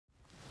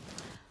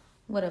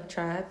What up,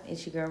 tribe?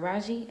 It's your girl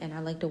Raji, and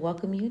I'd like to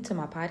welcome you to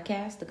my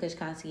podcast, The Kush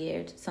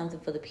Concierge, Something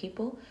for the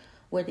People,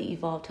 where the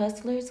evolved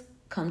hustlers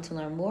come to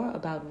learn more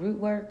about root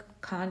work,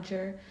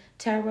 conjure,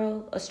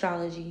 tarot,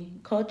 astrology,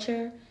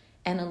 culture,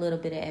 and a little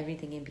bit of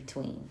everything in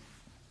between.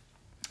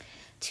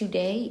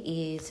 Today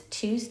is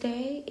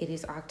Tuesday. It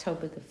is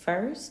October the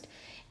 1st.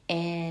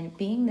 And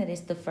being that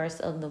it's the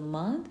first of the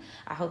month,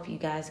 I hope you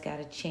guys got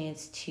a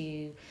chance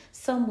to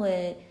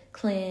somewhat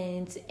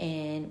cleanse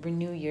and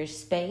renew your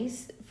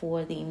space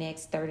for the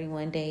next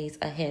 31 days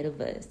ahead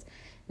of us.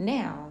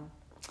 Now,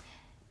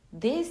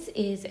 this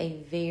is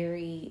a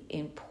very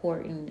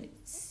important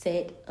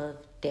set of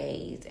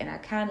days, and I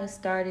kind of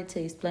started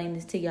to explain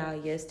this to y'all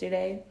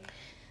yesterday.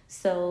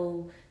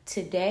 So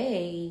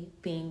today,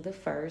 being the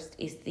first,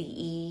 is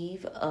the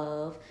eve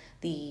of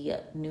the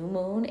new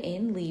moon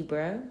in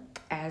Libra,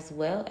 as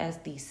well as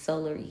the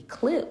solar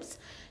eclipse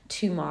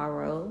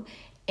tomorrow.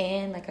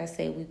 And like I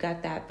said, we've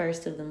got that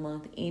first of the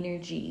month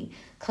energy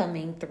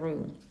coming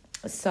through.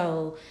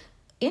 So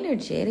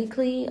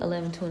energetically,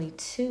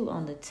 11:22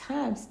 on the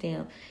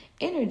timestamp,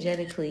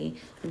 energetically,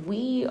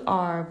 we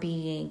are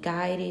being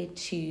guided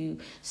to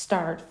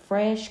start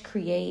fresh,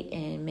 create,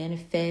 and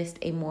manifest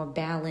a more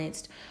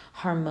balanced,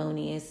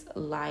 harmonious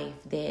life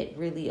that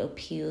really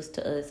appeals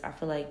to us. I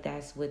feel like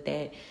that's what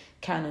that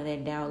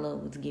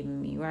download was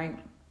giving me, right?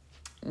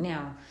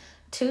 Now,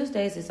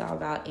 Tuesdays is all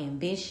about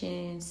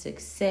ambition,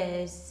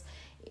 success,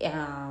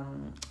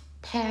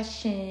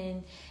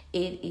 passion.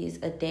 It is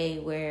a day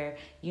where,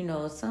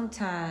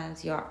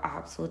 sometimes your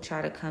ops will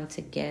try to come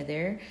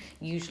together,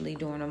 usually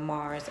during a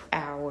Mars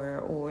hour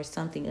or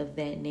something of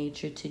that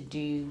nature, to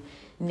do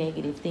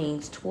negative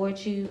things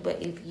towards you.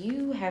 But if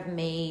you have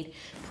made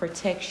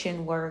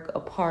protection work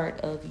a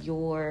part of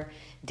your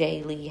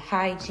daily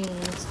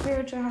hygiene,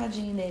 spiritual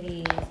hygiene that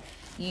is,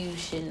 you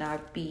should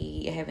not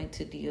be having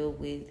to deal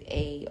with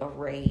a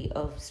array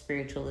of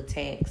spiritual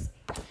attacks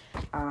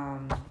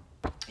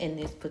in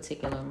this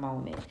particular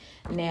moment.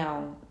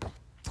 Now,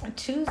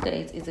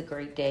 Tuesdays is a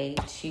great day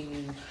to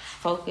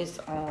focus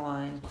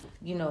on,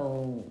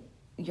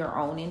 your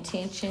own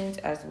intentions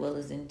as well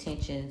as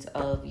intentions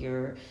of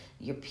your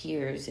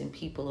peers and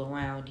people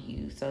around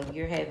you. So if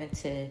you're having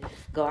to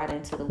go out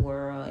into the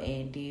world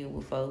and deal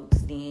with folks,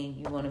 then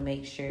you want to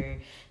make sure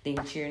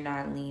that you're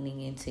not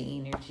leaning into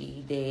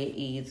energy that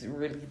is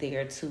really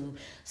there to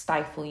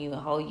stifle you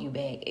and hold you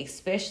back,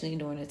 especially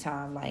during a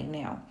time like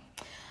now.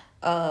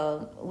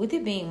 With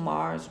it being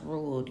Mars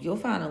ruled, you'll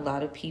find a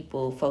lot of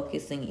people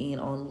focusing in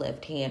on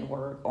left-hand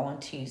work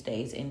on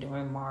Tuesdays and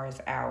during Mars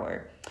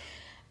hour.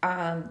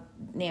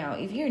 Now,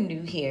 if you're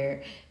new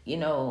here,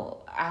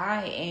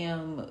 I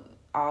am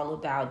all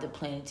about the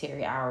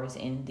planetary hours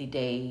in the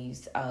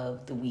days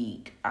of the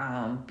week,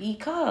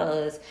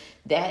 because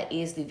that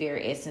is the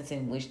very essence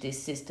in which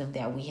this system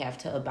that we have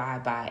to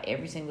abide by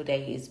every single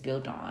day is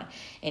built on.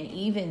 And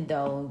even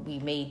though we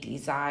may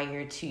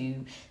desire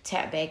to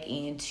tap back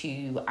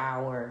into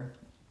our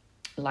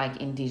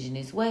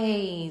indigenous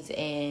ways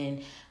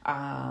and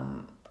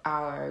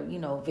our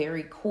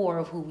very core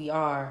of who we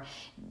are,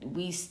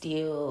 we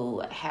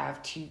still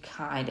have to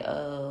kind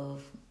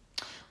of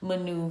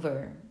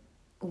maneuver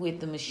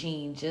with the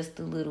machine just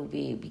a little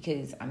bit,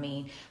 because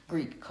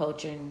Greek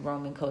culture and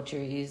Roman culture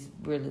is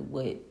really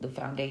what the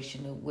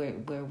foundation of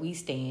where we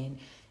stand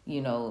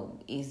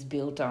is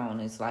built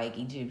on. It's like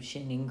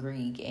Egyptian and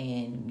Greek,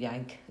 and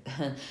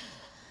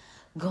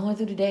going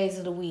through the days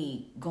of the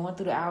week, going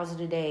through the hours of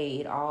the day,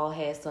 it all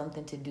has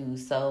something to do.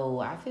 So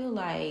I feel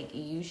like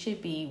you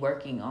should be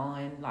working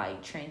on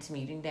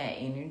transmuting that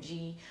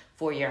energy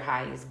for your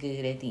highest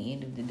good at the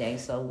end of the day.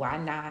 So why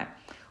not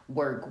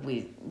work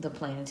with the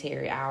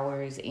planetary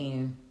hours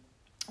and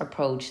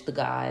approach the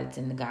gods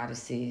and the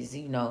goddesses,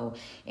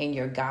 and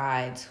your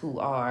guides who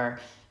are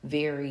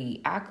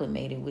very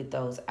acclimated with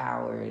those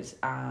hours.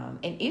 And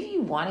if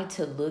you wanted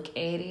to look at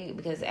it,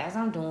 because as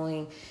I'm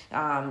doing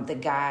the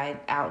guide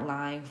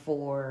outline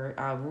for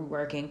root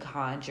work and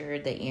conjure,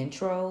 the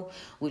intro,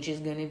 which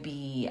is going to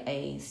be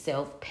a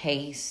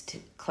self-paced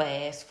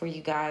class for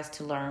you guys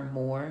to learn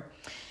more,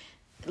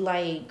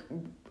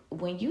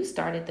 when you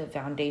start at the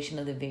foundation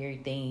of the very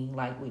thing,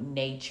 with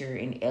nature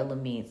and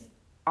elements,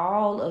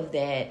 all of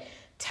that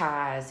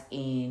ties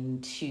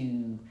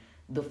into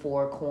the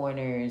four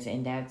corners,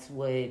 and that's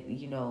what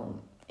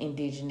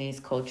indigenous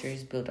culture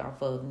is built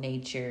off of,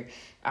 nature.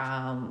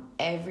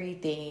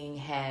 Everything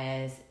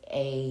has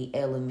a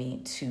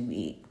element to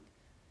it.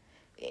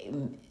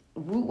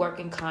 Root work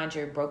and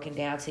conjure, broken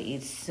down to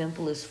its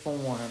simplest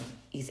form,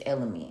 is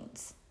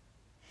elements.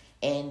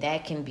 And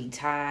that can be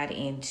tied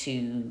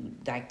into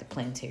the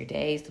planetary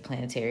days, the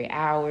planetary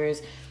hours.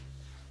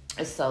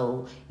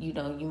 So, you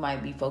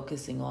might be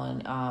focusing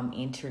on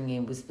entering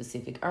in with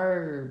specific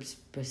herbs,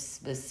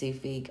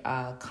 specific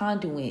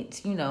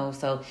conduits,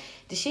 so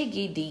the shit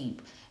get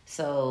deep.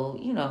 So,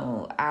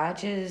 I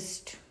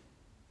just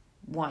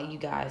want you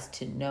guys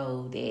to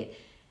know that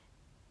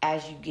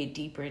as you get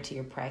deeper into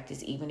your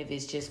practice, even if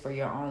it's just for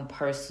your own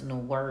personal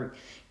work,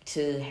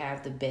 to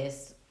have the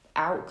best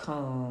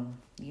outcome,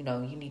 you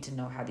need to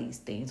know how these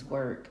things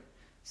work.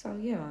 So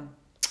yeah,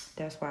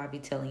 that's why I be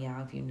telling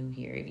y'all if you're new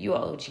here. If you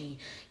OG,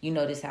 you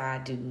know this how I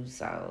do.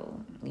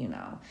 So,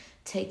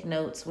 take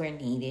notes where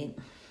needed.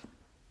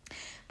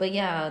 But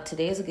yeah,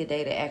 today is a good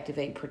day to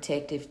activate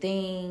protective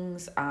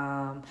things.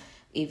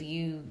 If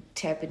you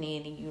tapping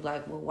in and you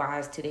like, well, why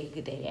is today a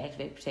good day to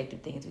activate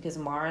protective things? Because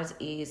Mars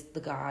is the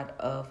god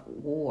of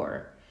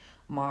war.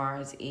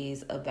 Mars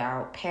is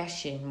about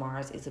passion.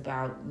 Mars is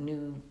about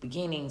new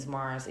beginnings.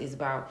 Mars is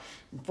about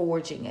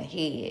forging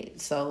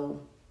ahead.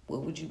 So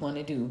what would you want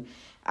to do?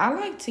 I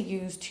like to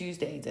use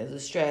Tuesdays as a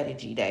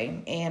strategy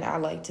day. And I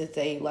like to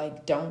say,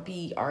 like, don't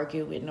be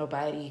arguing with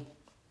nobody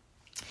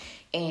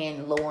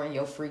and lowering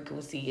your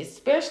frequency,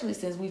 especially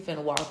since we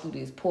finna walk through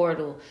this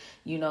portal.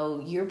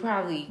 You're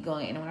probably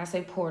going, and when I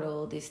say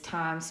portal, this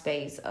time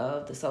space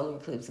of the solar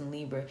eclipse in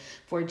Libra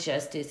for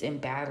justice and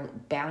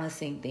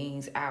balancing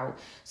things out.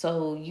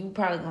 So you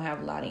probably gonna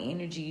have a lot of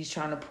energies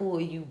trying to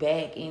pull you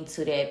back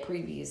into that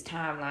previous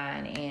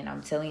timeline. And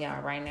I'm telling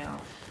y'all right now,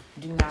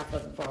 do not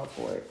fucking fall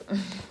for it.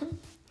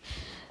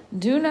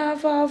 Do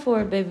not fall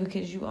for it, baby,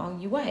 because you on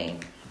your way.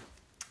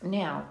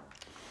 Now,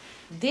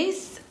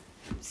 this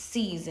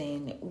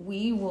season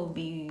we will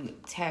be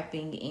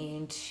tapping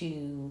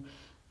into,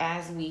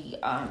 as we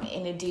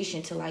in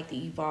addition to like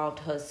the Evolved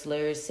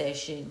Hustler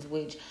sessions,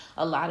 which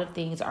a lot of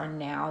things are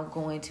now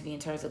going to be in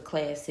terms of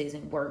classes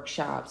and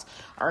workshops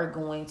are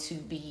going to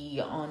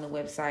be on the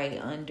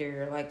website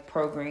under like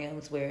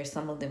programs, where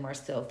some of them are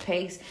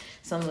self-paced,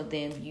 some of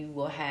them you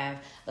will have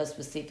a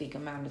specific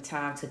amount of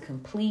time to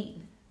complete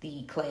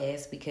the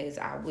class, because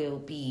I will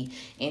be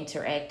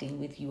interacting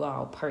with you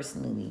all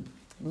personally.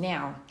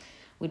 Now,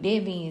 with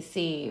that being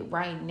said,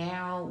 right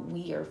now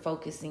we are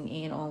focusing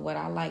in on what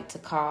I like to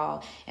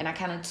call, and I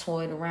kind of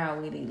toyed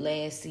around with it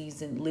last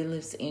season,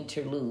 Lilith's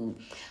Interlude.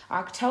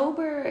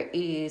 October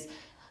is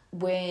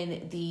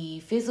when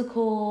the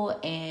physical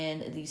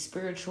and the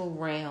spiritual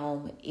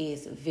realm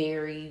is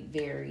very,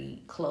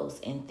 very close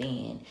and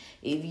thin.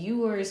 If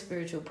you are a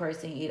spiritual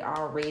person, it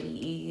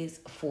already is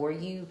for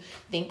you.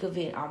 Think of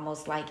it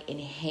almost like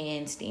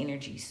enhanced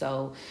energy.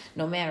 So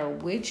no matter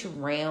which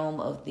realm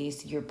of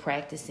this you're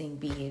practicing,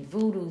 be it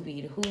voodoo, be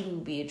it hoodoo,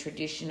 be it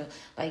traditional,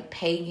 like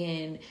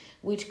pagan,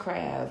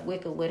 witchcraft,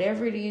 Wicca,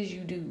 whatever it is you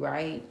do,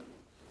 right?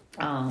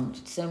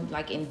 Some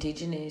like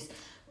indigenous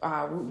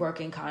root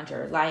work and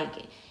conjure, like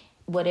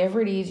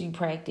whatever it is you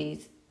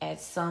practice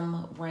at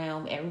some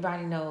realm,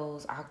 everybody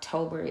knows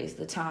October is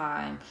the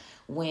time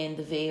when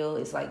the veil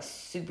is like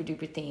super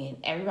duper thin.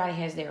 Everybody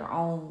has their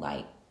own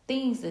like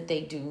things that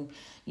they do,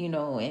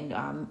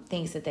 and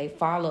things that they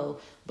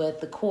follow.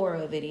 But the core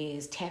of it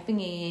is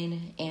tapping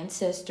in,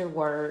 ancestor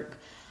work.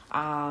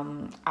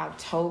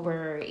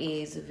 October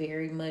is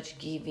very much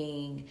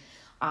giving,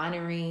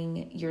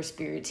 honoring your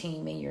spirit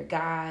team and your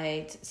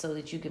guides so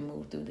that you can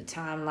move through the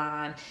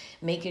timeline,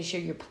 making sure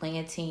you're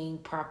planting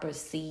proper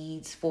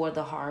seeds for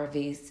the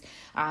harvest,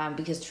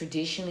 because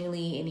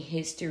traditionally in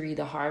history,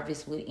 the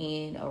harvest would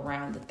end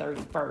around the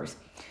 31st.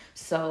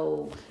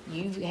 So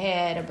you've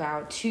had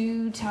about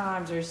 2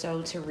 times or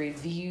so to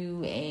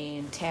review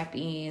and tap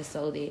in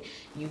so that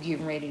you get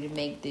ready to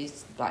make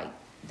this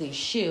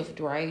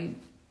shift, right?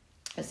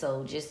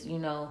 So just,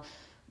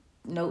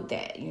 note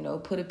that,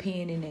 put a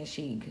pen in that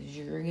sheet because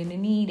you're going to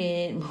need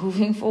it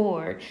moving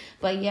forward.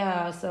 But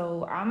yeah,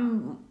 so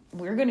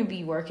we're going to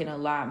be working a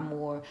lot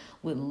more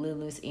with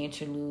Lilith's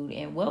Interlude.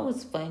 And what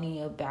was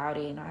funny about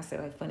it, and I said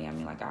like funny, I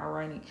mean like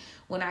ironic,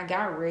 when I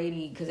got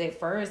ready, because at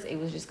first it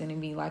was just going to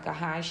be like a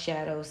high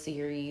shadow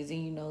series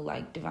and,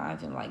 like divine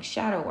and like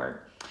shadow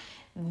work.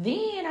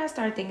 Then I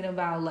started thinking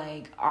about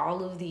like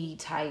all of the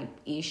type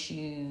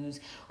issues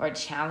or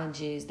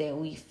challenges that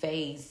we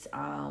face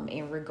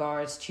in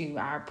regards to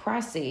our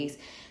process.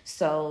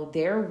 So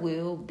there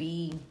will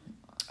be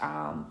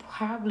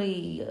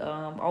probably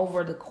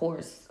over the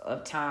course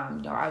of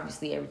time,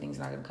 obviously everything's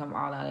not going to come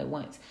all out at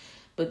once,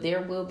 but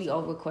there will be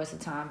over the course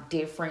of time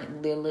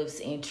different Lilith's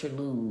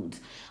interludes.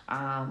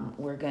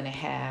 We're going to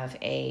have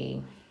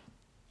and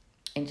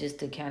just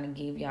to kind of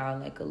give y'all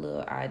like a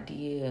little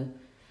idea,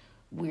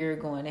 we're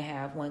going to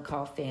have one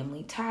called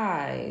Family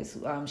Ties,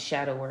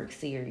 Shadow Work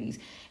series.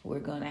 We're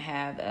going to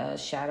have a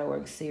Shadow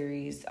Work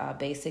series,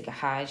 Basic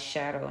High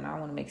Shadow. And I don't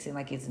want to make it seem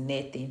like it's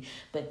nothing,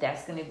 but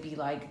that's going to be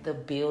like the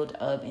build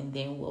up, and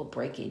then we'll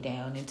break it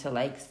down into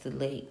like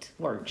select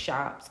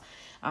workshops.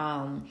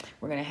 We're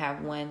going to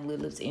have one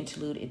Lilith's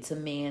Interlude. It's a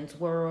man's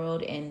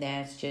world, and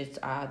that's just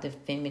the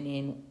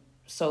feminine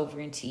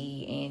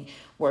sovereignty and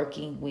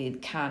working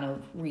with kind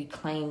of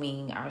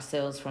reclaiming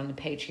ourselves from the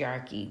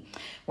patriarchy.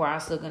 We're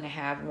also going to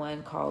have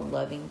one called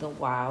Loving the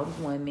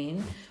Wild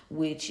Woman,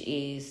 which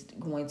is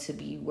going to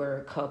be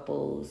where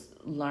couples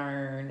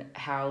learn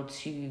how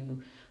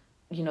to,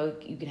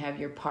 you can have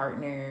your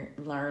partner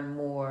learn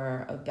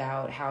more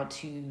about how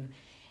to,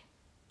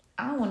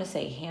 I don't want to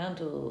say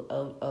handle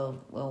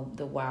of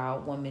the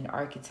wild woman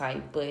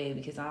archetype, but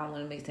because I don't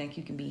want to make it sound like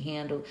you can be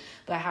handled,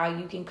 but how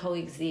you can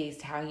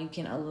coexist, how you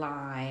can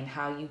align,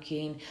 how you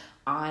can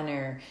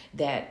honor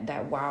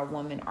that wild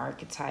woman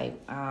archetype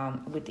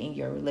within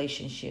your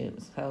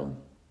relationship. So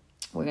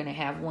We're gonna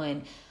have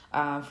one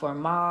for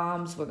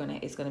moms.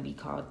 It's gonna be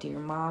called Dear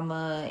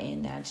Mama,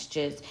 and that's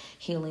just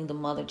healing the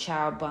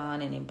mother-child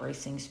bond and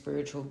embracing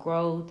spiritual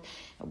growth.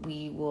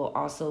 We will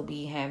also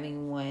be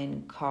having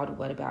one called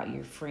What About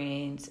Your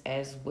Friends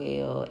as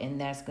well,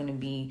 and that's gonna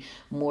be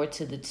more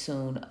to the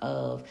tune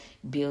of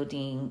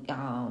building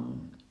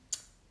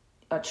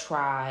a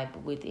tribe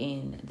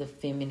within the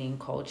feminine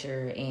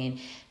culture, and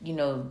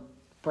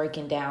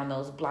breaking down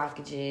those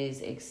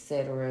blockages,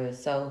 etc.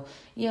 So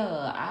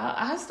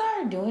I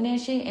started doing that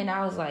shit, and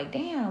I was like,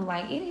 damn,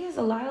 like it is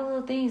a lot of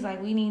little things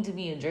like we need to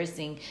be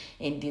addressing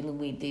and dealing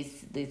with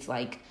this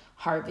like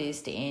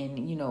harvest and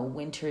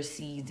winter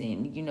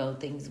season,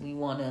 things we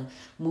want to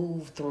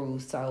move through.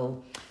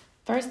 So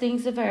first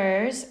things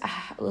first,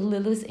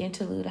 Lilith's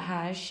Interlude,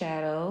 High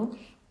Shadow.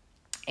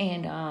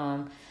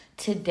 And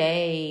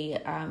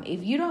today,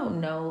 if you don't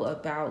know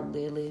about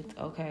Lilith,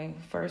 okay,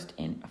 first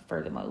and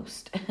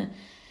furthermost,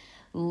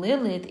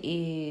 Lilith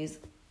is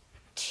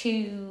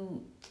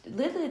to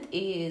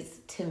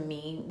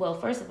me, well,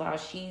 first of all,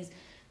 she's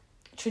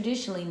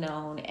traditionally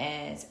known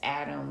as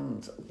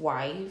Adam's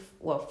wife,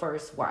 well,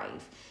 first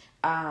wife.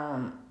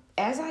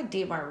 As I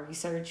did my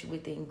research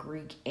within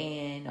Greek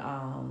and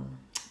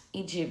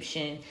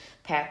Egyptian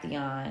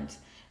pantheons,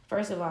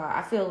 first of all,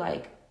 I feel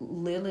like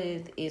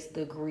Lilith is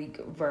the Greek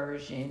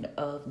version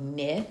of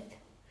Neth,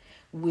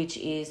 which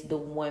is the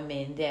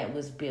woman that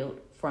was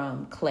built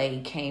from clay,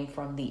 came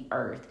from the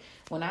earth.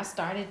 When I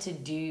started to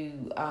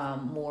do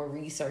more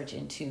research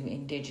into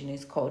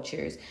indigenous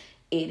cultures,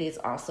 it is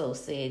also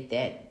said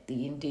that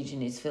the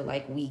indigenous feel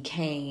like we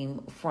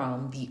came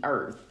from the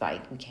earth,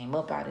 like we came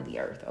up out of the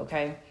earth,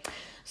 okay?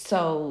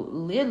 So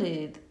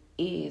Lilith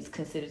is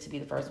considered to be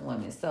the first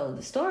woman. So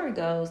the story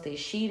goes that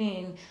she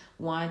didn't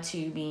want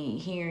to be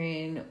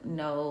hearing,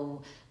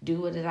 no,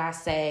 do what I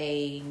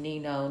say,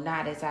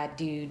 not as I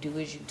do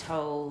as you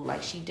told.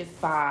 Like she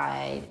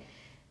defied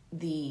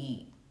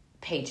the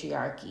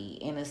patriarchy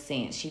in a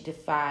sense. She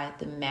defied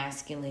the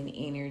masculine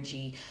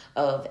energy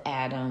of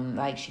Adam.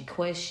 Like she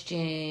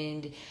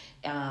questioned.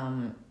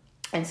 And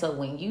so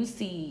when you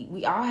see,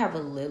 we all have a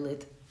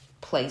Lilith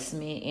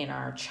placement in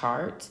our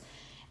charts.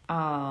 But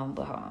hold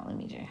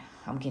on,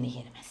 I'm getting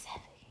ahead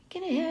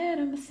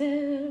of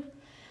myself.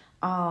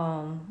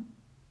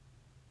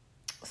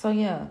 So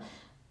yeah,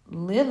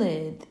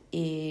 Lilith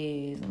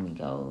is, let me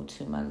go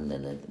to my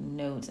Lilith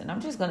notes, and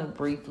I'm just going to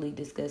briefly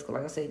discuss, because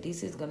like I said,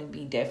 this is going to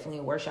be definitely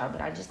a workshop, but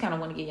I just kind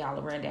of want to give y'all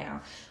a rundown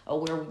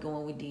of where we're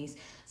going with these.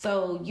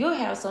 So you'll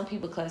have some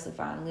people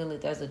classifying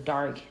Lilith as a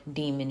dark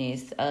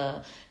demoness,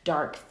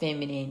 dark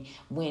feminine,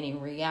 when in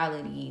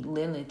reality,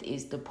 Lilith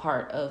is the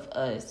part of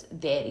us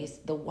that is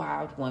the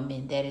wild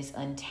woman, that is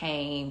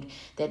untamed,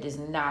 that does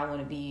not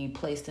want to be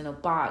placed in a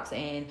box.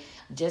 And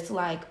just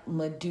like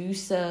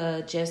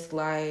Medusa, just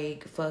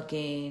like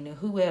fucking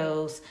who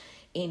else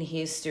in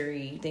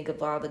history, think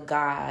of all the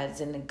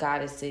gods and the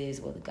goddesses,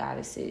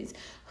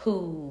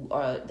 who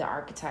are the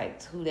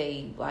archetypes, who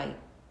they like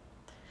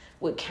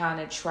would kind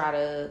of try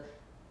to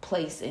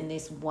place in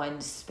this one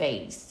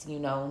space,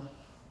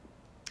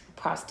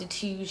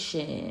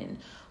 prostitution,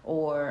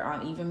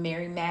 or even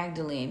Mary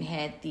Magdalene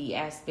had the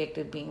aspect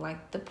of being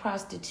like the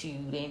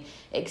prostitute and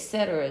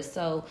etc.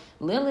 So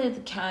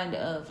Lilith kind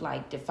of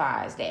like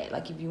defies that.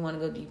 Like if you want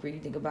to go deeper,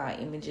 you think about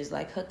images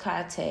like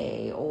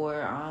Hecate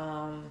or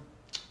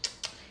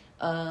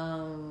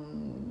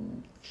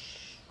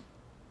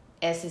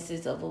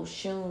essences of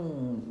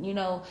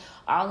Oshun,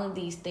 all of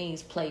these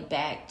things play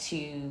back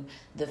to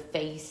the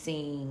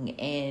facing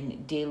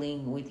and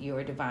dealing with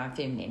your divine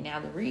feminine. Now,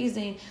 the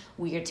reason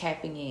we are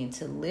tapping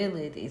into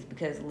Lilith is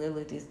because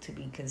Lilith is to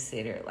be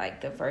considered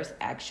like the first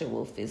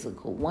actual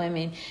physical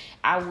woman.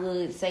 I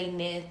would say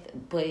Neth,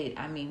 but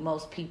I mean,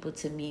 most people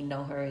to me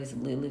know her as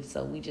Lilith,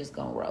 so we just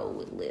gonna roll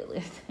with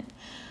Lilith.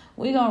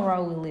 We gonna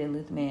roll with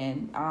Lilith,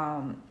 man.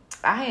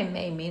 I had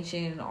made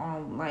mention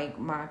on like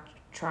my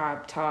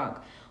tribe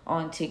talk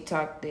on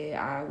TikTok that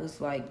I was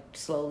like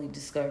slowly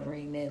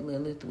discovering that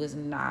Lilith was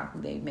not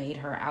who they made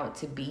her out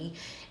to be.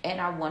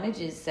 And I want to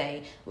just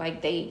say,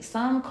 like,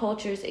 some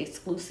cultures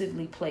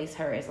exclusively place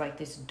her as like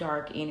this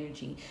dark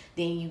energy.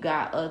 Then you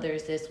got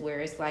others that's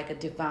where it's like a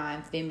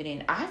divine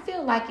feminine. I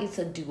feel like it's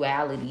a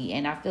duality,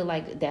 and I feel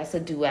like that's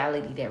a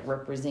duality that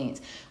represents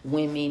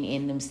women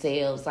in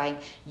themselves.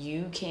 Like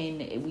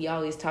we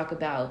always talk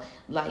about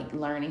like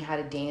learning how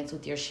to dance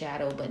with your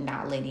shadow but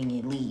not letting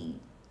it lead.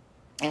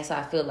 And so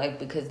I feel like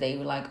because they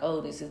were like, oh,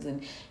 this is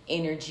an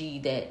energy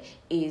that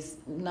is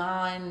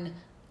non-obeying.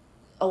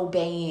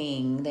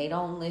 They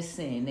don't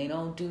listen. They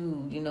don't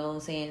do, you know what I'm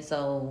saying?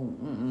 So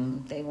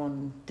they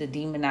want to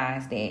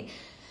demonize that.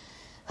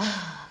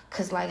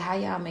 Because, like, how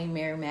y'all made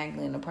Mary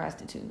Magdalene a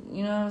prostitute?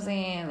 You know what I'm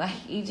saying? Like,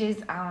 it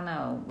just, I don't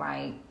know.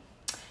 Like,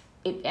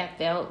 I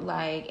felt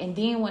like, and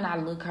then when I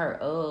look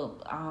her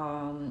up,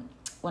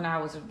 when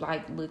I was,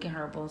 like, looking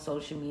her up on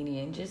social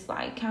media and just,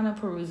 like, kind of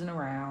perusing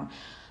around,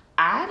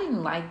 I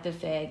didn't like the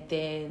fact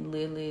that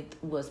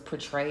Lilith was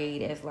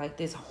portrayed as like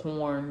this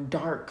horned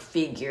dark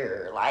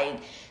figure, like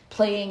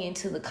playing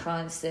into the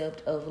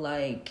concept of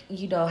like,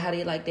 you know, how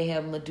they like to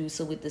have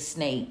Medusa with the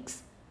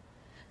snakes.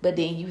 But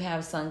then you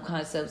have some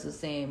concepts of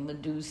saying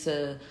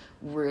Medusa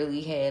really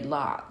had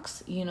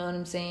locks. You know what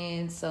I'm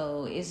saying?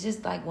 So it's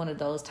just like one of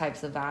those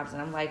types of vibes. And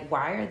I'm like,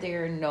 why are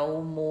there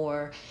no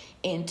more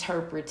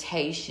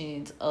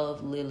interpretations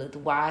of Lilith?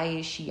 Why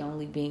is she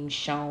only being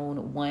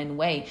shown one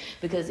way?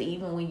 Because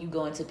even when you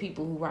go into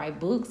people who write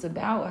books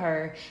about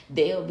her,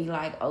 they'll be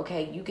like,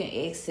 okay, you can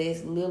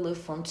access Lilith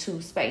from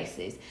two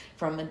spaces.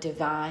 From a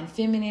divine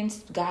feminine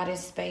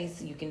goddess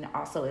space, you can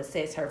also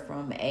access her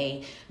from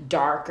a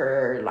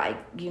darker, like,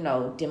 you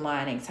know,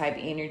 demonic type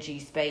energy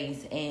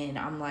space. And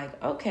I'm like,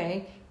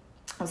 okay,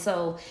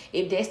 so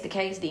if that's the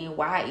case, then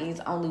why is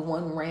only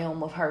one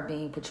realm of her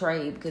being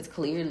portrayed? Because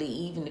clearly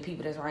even the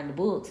people that's writing the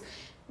books,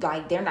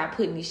 like, they're not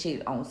putting this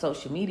shit on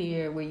social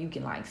media where you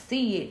can like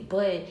see it.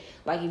 But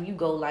like, if you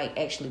go like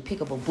actually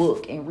pick up a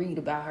book and read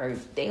about her,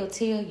 they'll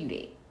tell you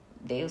that.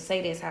 They'll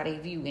say that's how they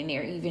view, and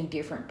there are even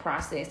different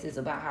processes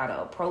about how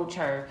to approach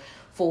her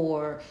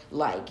for,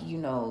 like, you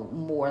know,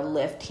 more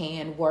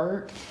left-hand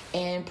work,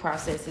 and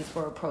processes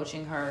for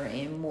approaching her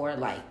and more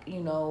like,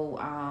 you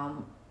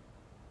know,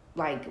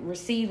 like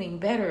receiving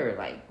better,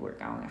 like, work.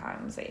 I don't know how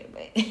to say it,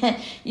 but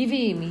you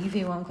feel me? You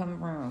feel where I'm coming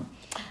from?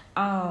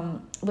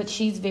 But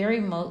she's very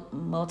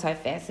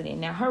multifaceted.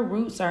 Now, her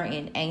roots are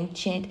in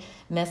ancient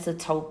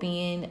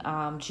Mesopotamian,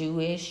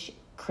 Jewish,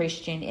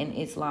 Christian, and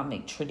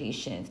Islamic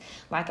traditions.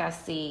 Like I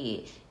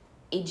said,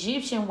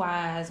 Egyptian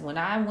wise, when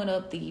I went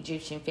up the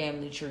Egyptian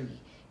family tree,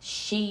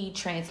 she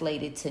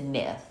translated to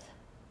Neth,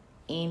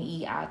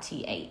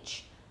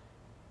 Neith,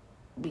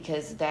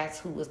 because that's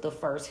who was the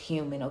first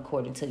human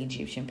according to the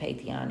Egyptian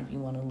pantheon, if you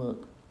want to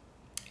look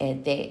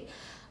at that.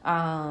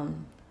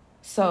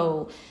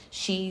 So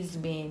she's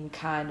been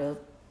kind of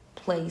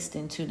placed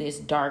into this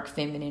dark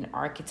feminine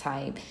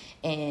archetype,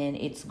 and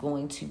it's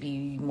going to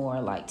be more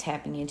like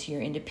tapping into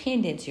your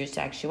independence, your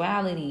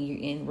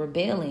sexuality, and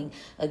rebelling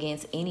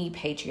against any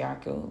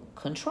patriarchal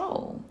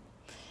control.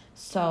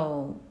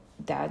 So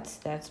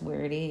that's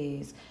where it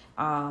is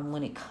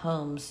when it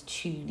comes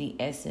to the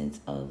essence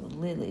of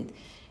Lilith.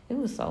 It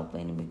was so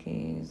funny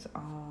because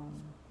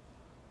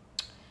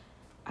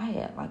I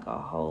had like a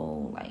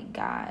whole like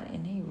guide,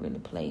 and they really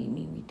played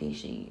me with this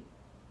shit.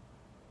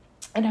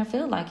 And I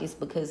feel like it's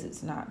because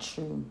it's not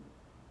true.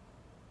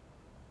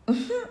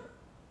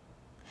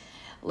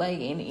 Like,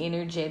 and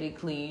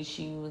energetically,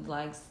 she was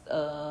like,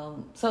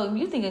 so if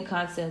you think of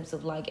concepts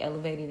of like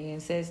elevated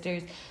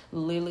ancestors,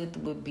 Lilith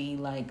would be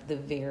like the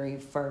very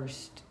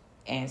first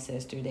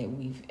ancestor that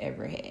we've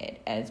ever had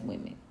as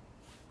women.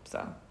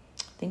 So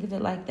think of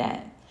it like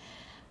that.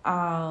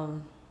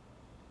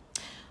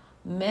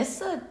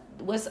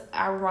 What's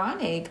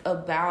ironic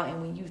about,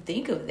 and when you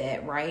think of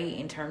that, right,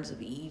 in terms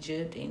of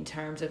Egypt, in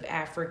terms of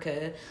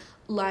Africa,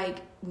 like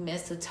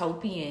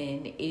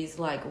Mesopotamian is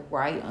like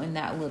right on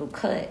that little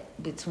cut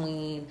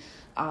between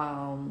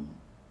what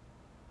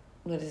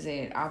is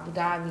it, Abu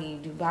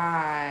Dhabi,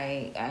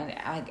 Dubai,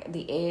 and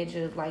the edge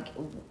of like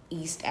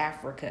East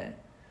Africa,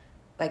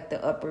 like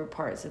the upper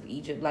parts of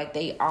Egypt. Like,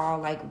 they all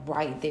like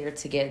right there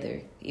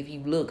together. If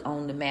you look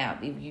on the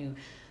map, if you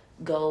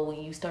go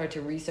and you start to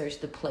research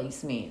the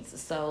placements.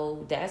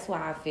 So that's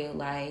why I feel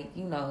like,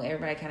 you know,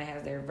 everybody kind of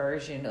has their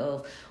version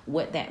of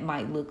what that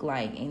might look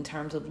like in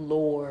terms of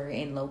lore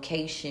and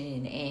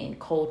location and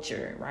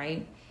culture,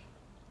 right?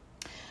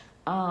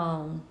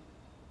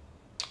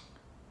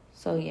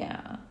 So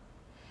yeah.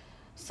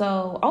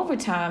 So over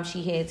time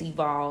she has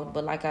evolved,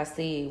 but like I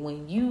said,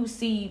 when you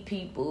see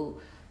people,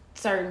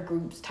 certain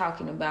groups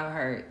talking about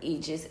her,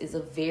 it just is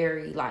a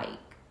very like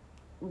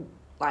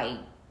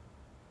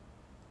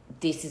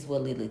this is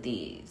what Lilith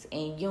is,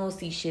 and you don't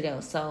see shit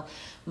else. So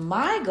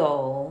my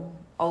goal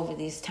over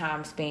this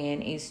time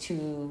span is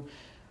to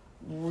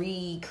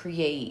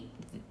recreate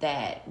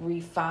that,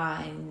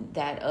 refine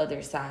that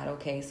other side.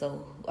 Okay,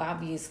 so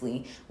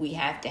obviously we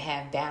have to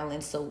have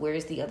balance. So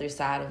where's the other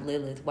side of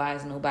Lilith? Why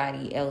is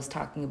nobody else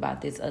talking about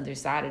this other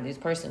side of this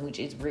person, which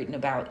is written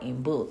about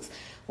in books?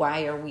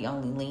 Why are we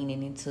only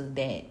leaning into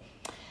that?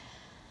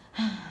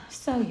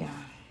 So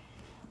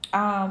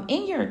yeah,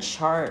 in your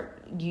chart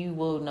you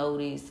will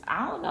notice,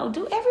 I don't know,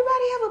 do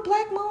everybody have a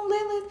black moon,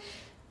 Lilith?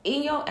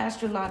 In your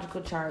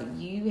astrological chart,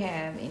 you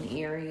have an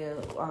area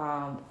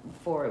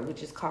for it,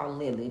 which is called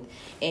Lilith.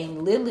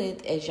 And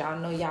Lilith, as y'all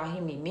know, y'all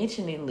hear me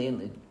mentioning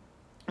Lilith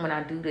when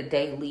I do the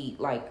daily,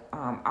 like,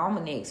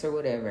 almanacs or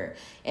whatever.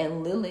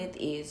 And Lilith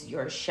is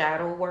your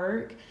shadow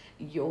work,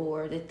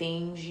 the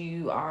things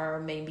you are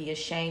maybe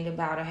ashamed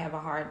about or have a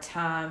hard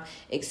time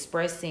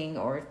expressing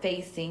or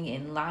facing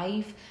in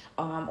life,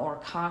 or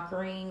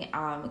conquering.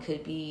 It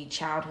could be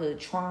childhood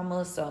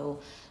trauma.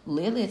 So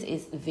Lilith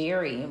is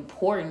very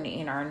important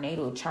in our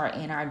natal chart,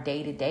 in our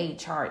day-to-day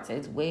charts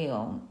as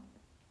well.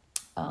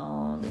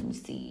 Let me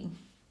see.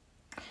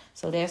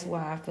 So that's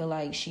why I feel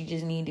like she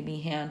just need to be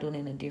handled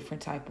in a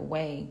different type of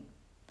way.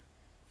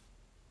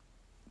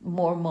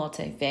 more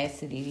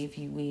multifaceted, if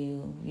you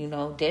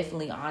will,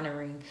 definitely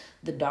honoring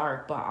the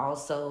dark, but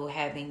also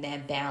having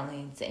that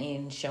balance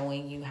and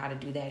showing you how to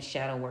do that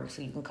shadow work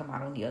so you can come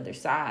out on the other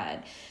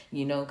side,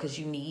 because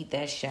you need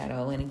that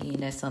shadow. And again,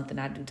 that's something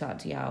I do talk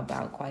to y'all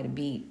about quite a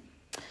bit.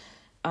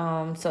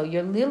 So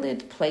your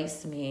Lilith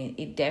placement,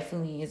 it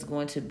definitely is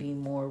going to be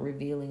more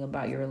revealing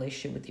about your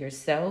relationship with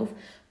yourself,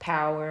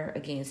 power,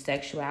 again,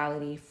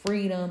 sexuality,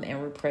 freedom,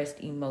 and repressed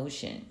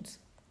emotions.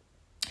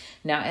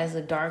 Now, as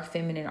a dark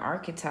feminine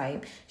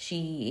archetype,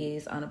 she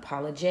is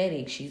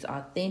unapologetic, she's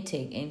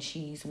authentic, and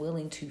she's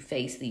willing to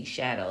face these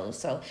shadows.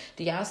 So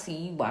do y'all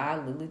see why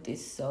Lilith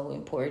is so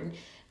important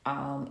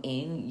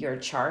in your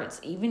charts?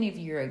 Even if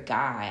you're a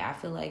guy, I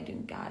feel like do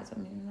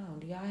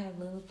y'all have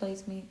Lilith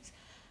placements?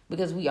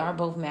 Because we are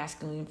both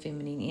masculine and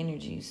feminine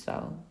energies,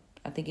 so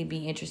I think it'd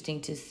be interesting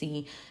to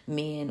see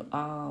men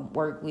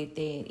work with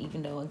that,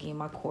 even though, again,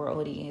 my core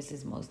audience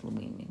is mostly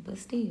women. But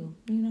still,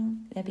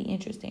 that'd be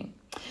interesting.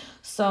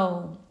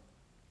 So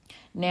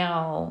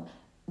now,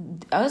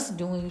 us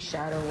doing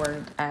shadow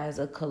work as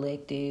a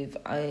collective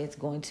is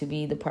going to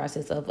be the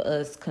process of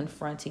us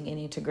confronting and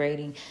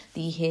integrating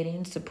the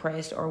hidden,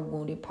 suppressed, or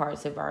wounded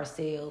parts of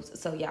ourselves.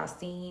 So y'all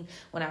seen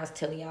when I was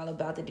telling y'all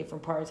about the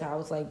different parts, I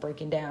was like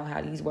breaking down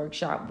how these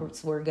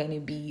workshops were going to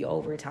be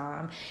over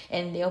time.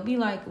 And there'll be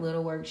like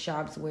little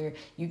workshops where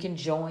you can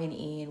join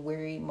in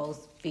where it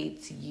most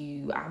fits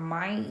you. I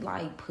might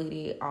like put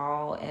it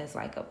all as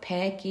like a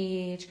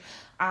package.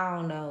 I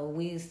don't know.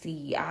 We'll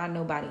see. I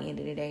know by the end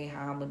of the day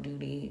how I'm going to do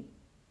that.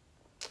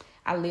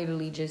 I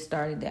literally just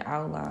started the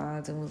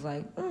outlines and was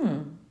like,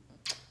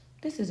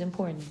 this is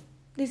important.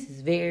 This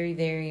is very,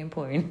 very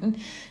important.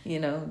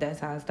 That's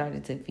how I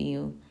started to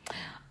feel.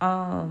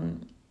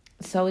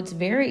 So it's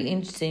very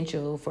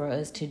essential for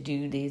us to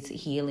do this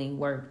healing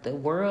work. The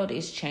world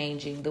is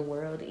changing. The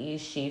world is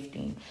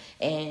shifting.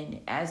 And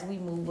as we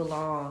move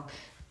along,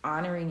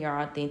 honoring your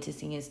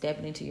authenticity and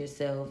stepping into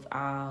yourself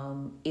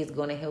is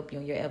going to help you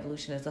in your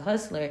evolution as a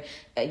hustler,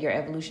 your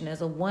evolution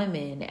as a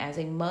woman, as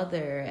a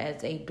mother,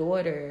 as a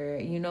daughter,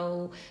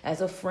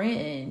 as a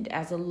friend,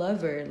 as a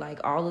lover. Like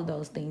all of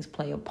those things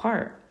play a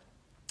part,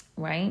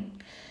 right?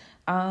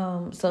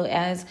 So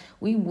as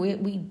we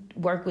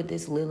work with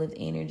this Lilith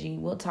energy,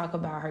 we'll talk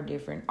about her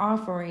different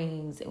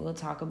offerings, and we'll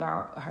talk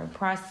about her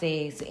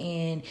process,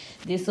 and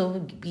this will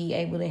be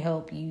able to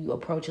help you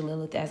approach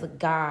Lilith as a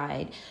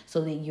guide so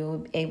that you'll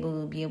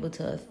be able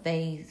to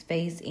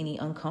face any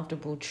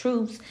uncomfortable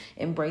truths,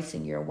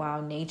 embracing your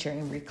wild nature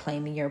and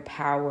reclaiming your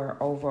power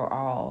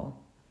overall.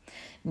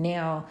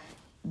 Now,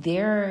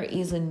 there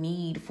is a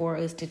need for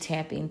us to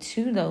tap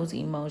into those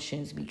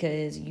emotions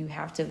because you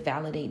have to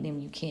validate them.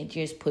 You can't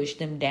just push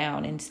them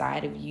down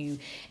inside of you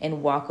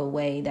and walk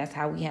away. That's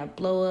how we have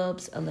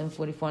blow-ups,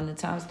 1144 on the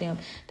timestamp.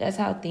 That's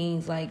how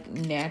things like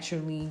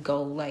naturally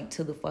go like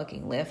to the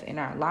fucking left in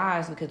our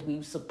lives because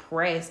we've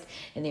suppressed,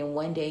 and then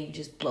one day you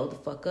just blow the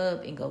fuck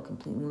up and go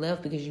completely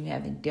left because you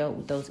haven't dealt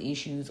with those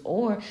issues.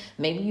 Or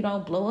maybe you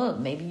don't blow up.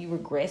 Maybe you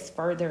regress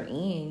further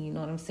in, you know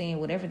what I'm saying?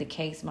 Whatever the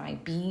case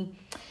might be.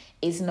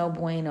 It's no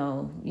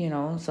bueno,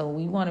 so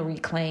we want to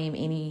reclaim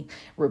any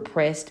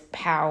repressed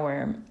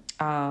power.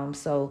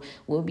 So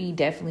we'll be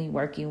definitely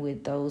working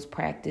with those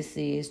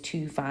practices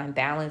to find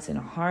balance and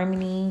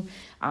harmony,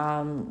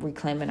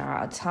 reclaiming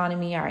our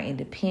autonomy, our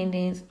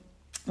independence.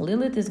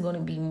 Lilith is going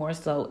to be more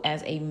so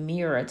as a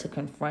mirror to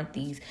confront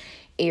these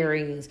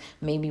areas,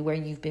 maybe where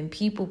you've been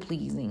people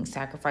pleasing,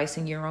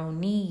 sacrificing your own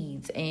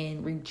needs,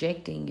 and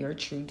rejecting your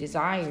true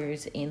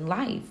desires in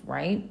life,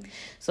 right?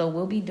 So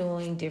we'll be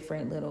doing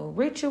different little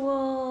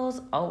rituals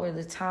over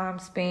the time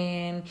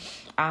span.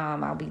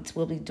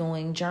 We'll be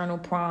doing journal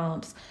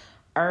prompts,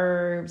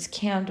 herbs,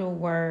 candle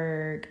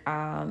work,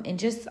 and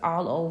just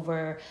all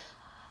over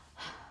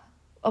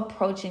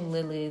approaching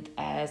Lilith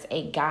as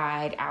a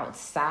guide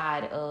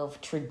outside of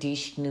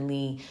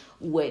traditionally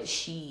what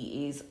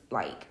she is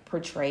like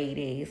portrayed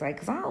as. Like,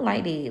 cause I don't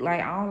like it. Like,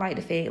 I don't like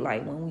the fact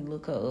like when we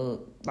look her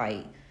up,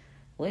 like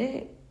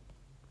what?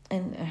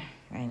 And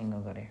I ain't even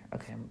gonna go there.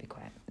 Okay, I'm gonna be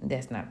quiet.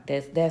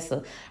 That's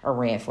a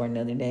rant for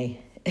another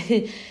day.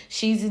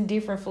 She's in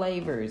different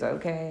flavors.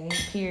 Okay,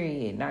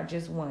 period. Not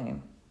just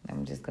one.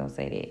 I'm just gonna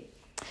say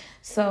that.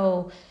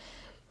 So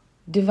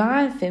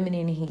divine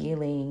feminine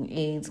healing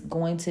is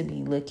going to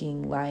be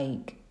looking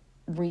like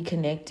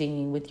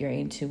reconnecting with your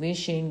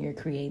intuition, your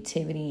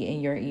creativity,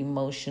 and your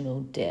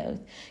emotional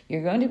depth.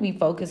 You're going to be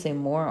focusing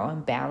more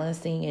on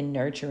balancing and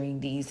nurturing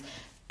these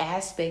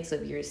aspects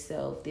of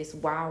yourself, this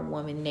wild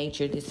woman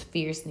nature, this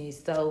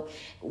fierceness. So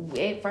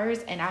at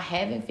first, and I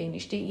haven't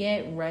finished it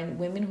yet,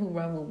 Women Who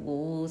Run With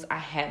Wolves, I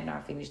have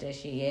not finished that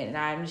shit yet, and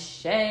I'm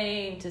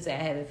ashamed to say I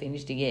haven't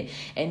finished it yet.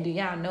 And do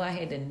y'all know I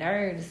had the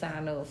nerve to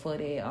sign up for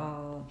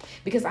that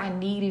because I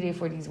needed it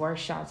for these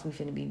workshops we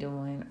finna be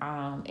doing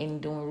and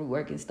doing root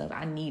work and stuff.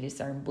 I needed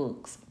certain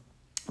books,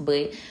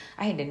 but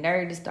I had the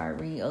nerve to start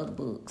reading other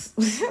books.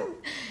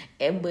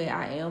 but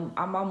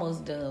I'm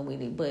almost done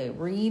with it. But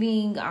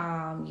reading,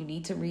 you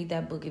need to read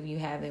that book if you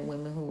haven't,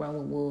 Women Who Run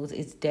with Wolves.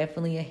 It's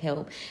definitely a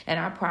help. And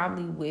I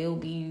probably will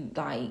be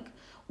like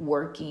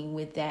working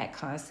with that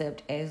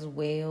concept as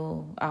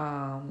well.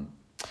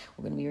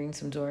 We're going to be reading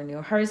some Zora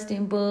Neale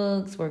Hurston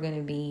books. We're going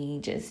to be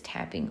just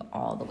tapping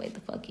all the way the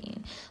fuck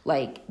in.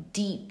 Like,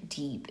 deep,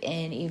 deep.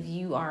 And if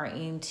you are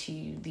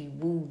into the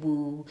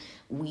woo-woo,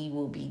 we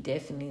will be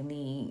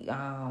definitely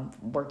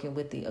working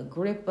with the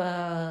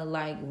Agrippa.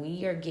 Like,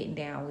 we are getting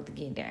down with the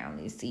get down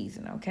this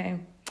season, okay?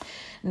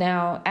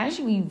 Now, as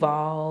you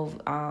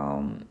evolve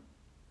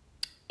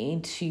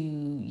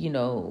into,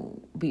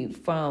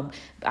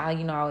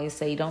 I always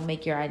say, don't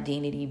make your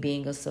identity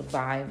being a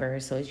survivor.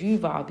 So as you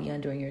evolve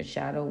beyond doing your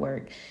shadow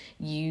work,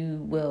 you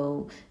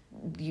will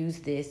use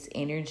this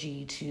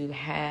energy to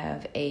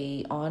have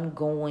a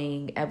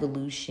ongoing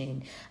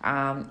evolution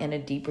and a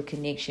deeper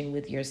connection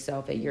with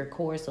yourself at your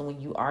core. So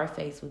when you are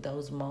faced with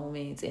those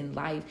moments in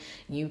life,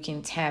 you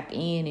can tap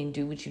in and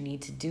do what you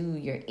need to do,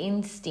 your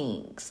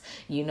instincts,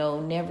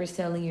 never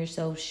selling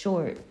yourself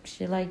short,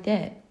 shit like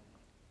that.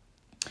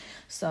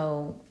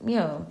 So,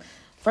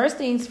 first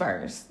things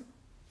first,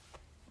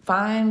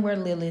 find where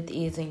Lilith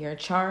is in your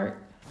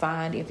chart.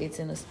 Find if it's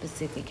in a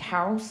specific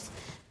house.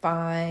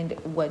 Find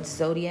what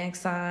zodiac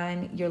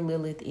sign your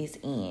Lilith is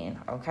in,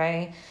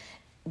 okay?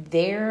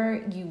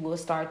 There you will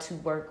start to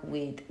work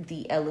with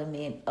the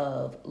element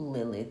of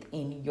Lilith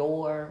in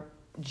your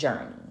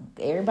journey.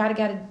 Everybody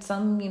got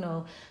some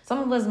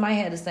of us might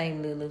have the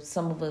same Lilith,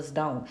 some of us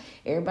don't.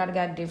 Everybody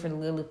got a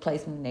different Lilith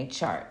placement in their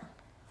chart,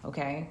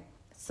 okay?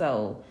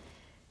 So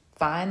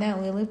find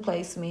that Lilith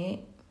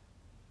placement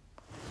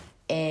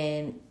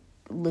and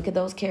look at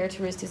those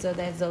characteristics of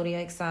that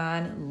zodiac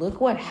sign. Look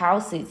what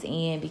house it's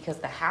in, because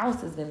the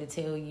house is going to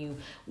tell you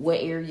what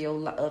area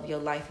of your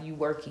life you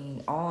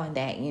working on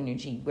that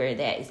energy, where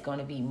that is going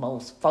to be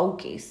most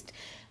focused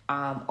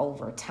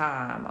over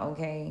time,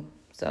 okay?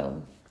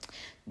 So,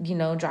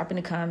 drop in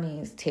the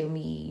comments. Tell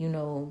me,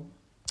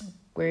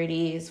 where it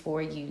is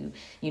for you.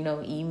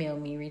 Email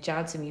me, reach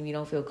out to me if you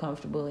don't feel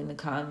comfortable in the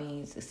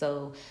comments.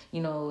 So,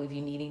 if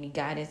you need any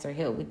guidance or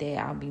help with that,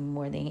 I'll be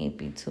more than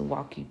happy to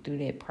walk you through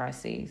that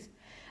process.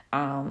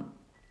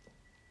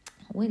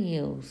 What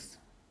else?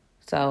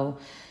 So,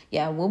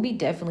 yeah, we'll be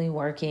definitely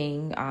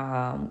working,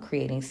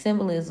 creating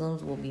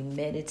symbolisms. We'll be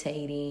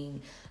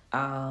meditating.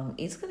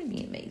 It's going to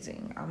be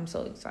amazing. I'm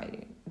so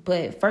excited.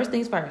 But first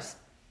things first,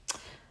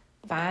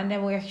 find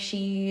out where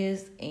she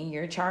is in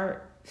your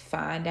chart.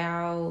 Find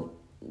out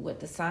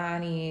what the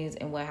sign is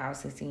and what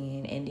house it's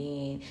in, and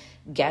then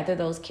gather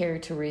those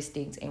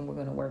characteristics, and we're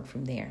going to work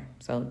from there.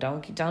 So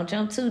don't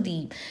jump too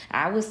deep.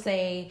 I would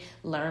say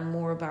learn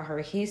more about her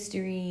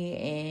history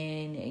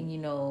and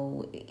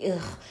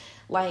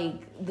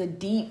like the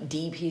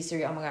deep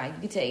history. Oh my God,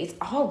 you can tell it's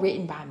all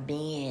written by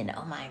men.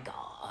 Oh my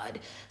God.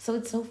 So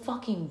it's so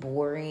fucking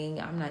boring.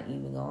 I'm not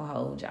even gonna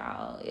hold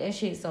y'all. That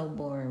shit's so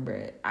boring,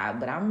 but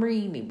I'm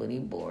reading it, but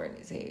it's boring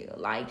as hell.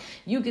 Like,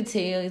 you could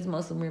tell it's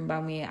mostly written by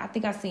men. I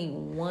think I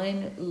seen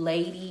one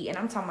lady, and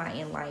I'm talking about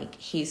in like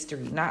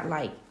history, not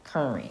like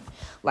current.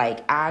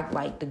 Like, I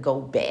like to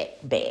go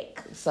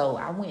back. So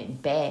I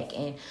went back,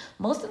 and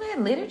most of that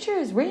literature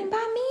is written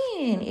by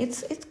men.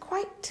 It's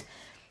quite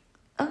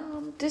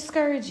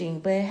discouraging,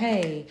 but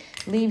hey,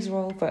 leaves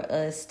room for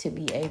us to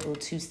be able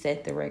to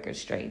set the record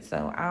straight.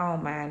 So I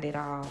don't mind it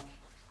all.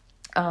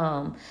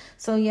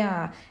 So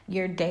yeah,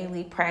 your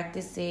daily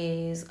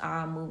practices,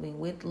 moving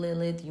with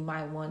Lilith. You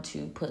might want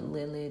to put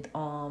Lilith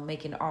on,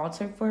 make an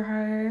altar for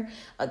her,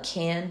 a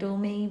candle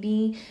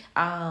maybe,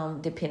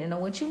 depending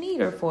on what you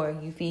need her for.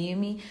 You feel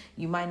me?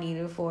 You might need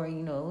her for,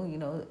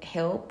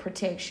 help,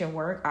 protection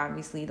work.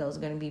 Obviously, those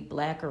are going to be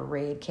black or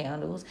red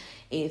candles.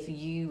 If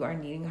you are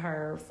needing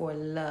her for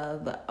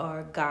love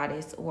or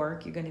goddess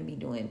work, you're going to be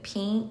doing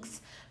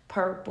pinks,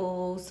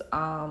 purples,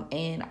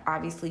 and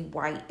obviously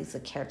white is a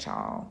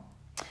catch-all.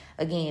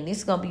 Again, this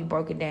is going to be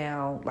broken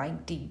down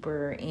like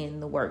deeper in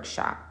the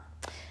workshop.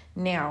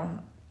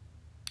 Now,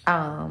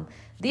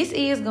 this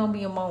is going to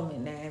be a moment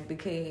now,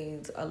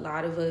 because a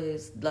lot of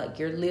us, like,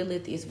 your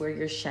Lilith is where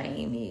your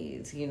shame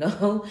is,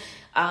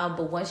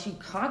 but once you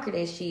conquer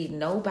that shit,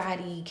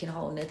 nobody can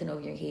hold nothing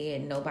over your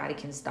head. Nobody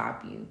can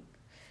stop you.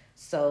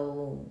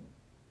 So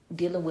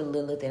dealing with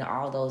Lilith in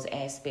all those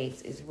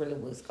aspects is really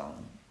what's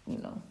going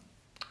to,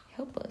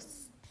 help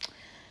us.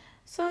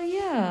 So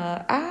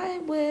yeah, I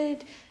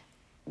would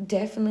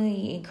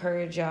definitely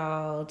encourage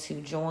y'all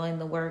to join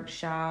the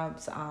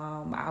workshops.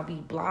 I'll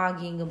be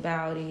blogging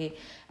about it.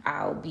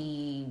 I'll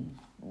be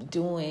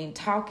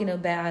talking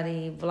about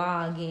it,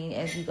 vlogging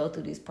as we go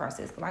through this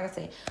process. Like I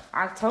said,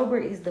 October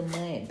is the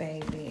month,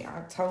 baby.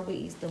 October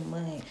is the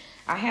month.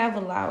 I have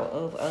a lot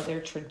of other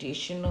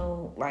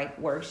traditional like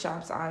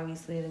workshops.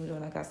 Obviously, I'm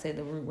doing, like I said,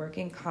 the root work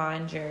and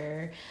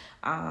conjure,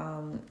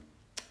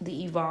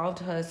 the evolved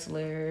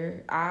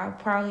hustler. I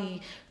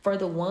probably, for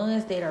the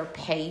ones that are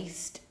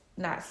paced,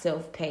 not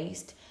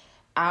self-paced,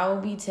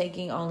 I'll be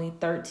taking only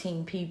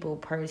 13 people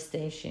per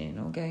session,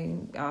 okay?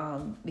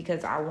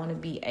 Because I want to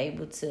be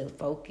able to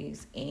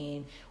focus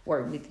and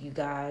work with you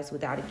guys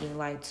without it getting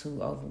like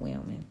too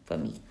overwhelming for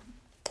me,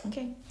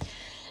 okay?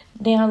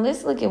 Now,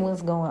 let's look at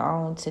what's going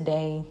on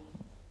today.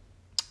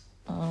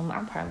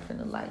 I'm probably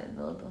finna light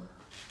another.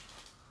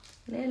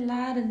 Let's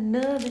light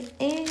another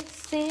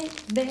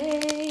incense,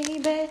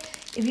 baby.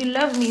 If you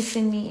love me,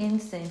 send me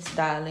incense,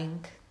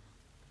 darling.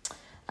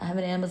 I have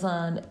an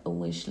Amazon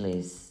wish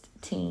list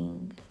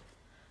team,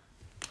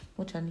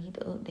 which I need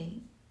to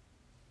update.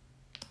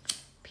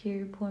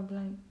 Period, point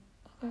blank.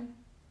 Okay.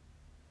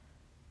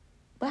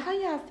 But how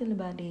y'all feel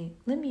about that?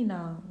 Let me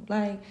know.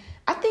 Like,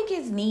 I think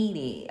it's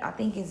needed.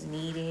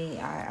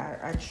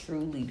 I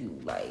truly do.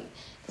 Like,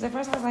 because at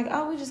first I was like,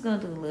 oh, we're just going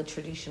to do a little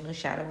traditional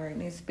shadow work.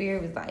 And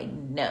Spirit was like,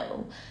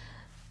 no.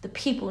 The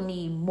people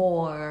need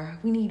more.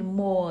 We need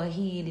more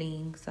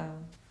healing. So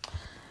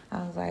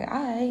I was like,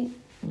 all right,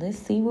 let's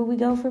see where we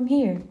go from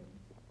here.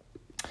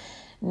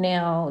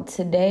 Now,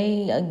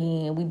 today,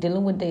 again, we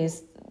dealing with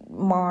this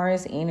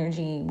Mars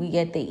energy. We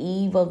get the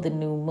eve of the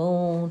new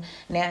moon.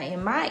 Now,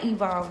 in my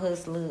Evolve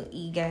Hustler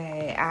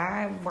e-guide,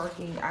 I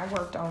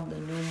worked on the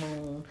new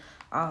moon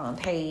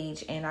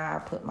page, and I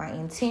put my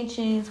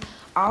intentions.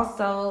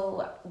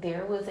 Also,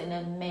 there was an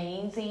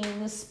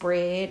amazing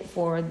spread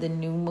for the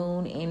new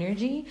moon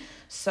energy.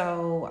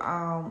 So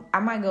I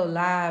might go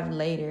live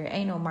later.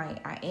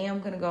 I am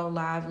gonna go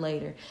live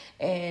later,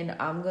 and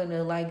I'm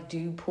gonna like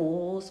do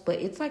pulls, but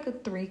it's like a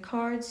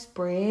 3-card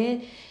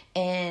spread,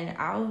 and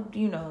I'll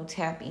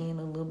tap in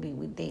a little bit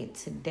with that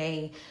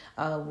today.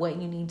 What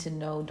you need to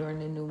know during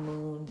the new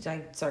moon,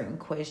 like certain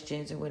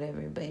questions or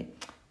whatever. But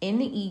in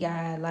the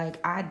e-guide,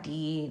 like, I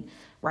did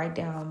write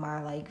down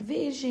my like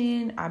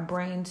vision. I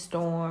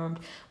brainstormed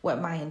what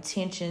my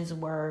intentions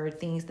were,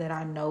 things that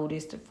I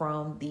noticed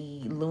from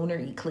the lunar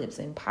eclipse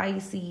in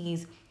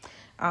Pisces.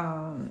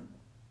 And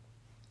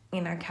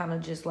I kind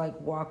of just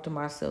like walked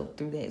myself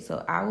through that.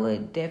 So I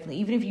would definitely,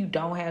 even if you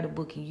don't have the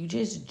book and you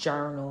just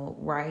journal,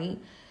 right?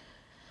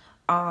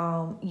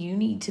 You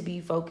need to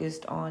be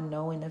focused on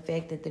knowing the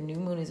fact that the new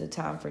moon is a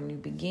time for new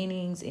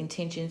beginnings,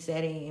 intention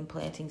setting, and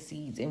planting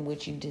seeds in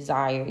which you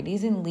desire. It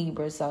is in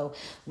Libra, so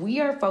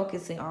we are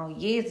focusing on,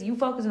 yes, you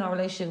focusing on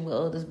relationship with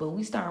others, but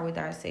we start with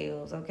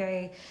ourselves,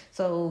 okay?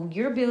 So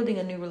you're building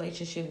a new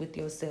relationship with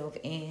yourself,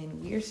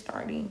 and we're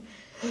starting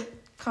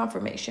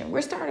confirmation.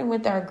 We're starting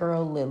with our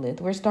girl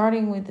Lilith. We're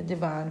starting with the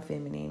divine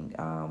feminine,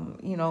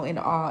 in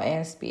all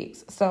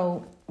aspects.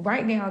 So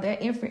right now,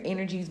 that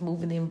energy is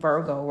moving in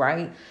Virgo,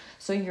 right?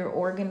 So you're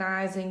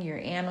organizing, you're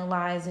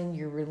analyzing,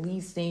 you're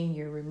releasing,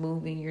 you're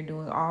removing, you're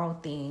doing all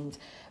things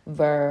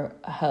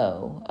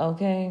Virgo,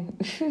 okay?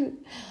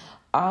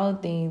 All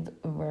things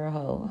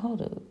Virgo.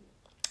 Hold up.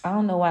 I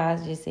don't know why I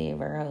just said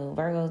Virgo.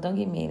 Virgos, don't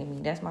get mad at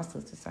me. That's my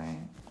sister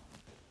saying.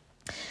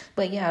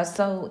 But yeah,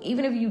 so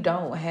even if you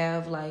don't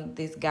have like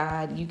this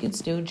guide, you can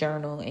still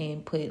journal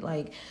and put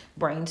like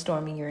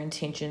brainstorming your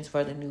intentions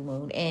for the new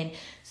moon. And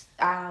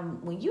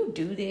when you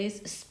do this,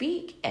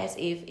 speak as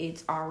if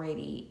it's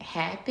already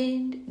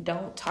happened.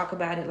 Don't talk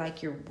about it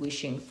like you're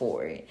wishing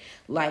for it.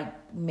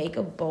 Like, make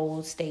a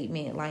bold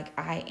statement like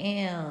I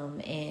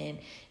am, and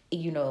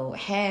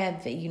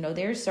have,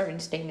 there are certain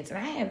statements, and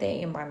I have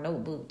that in my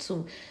notebook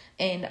too.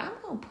 And I'm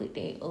going to put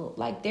that up.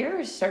 Like, there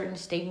are certain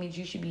statements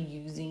you should be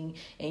using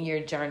in your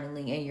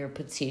journaling and your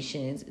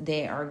petitions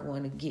that are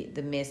going to get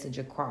the message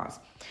across.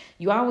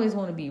 You always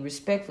want to be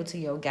respectful to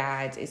your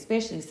guides,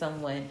 especially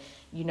someone,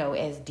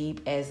 as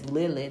deep as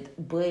Lilith.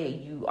 But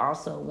you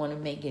also want to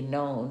make it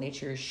known that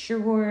you're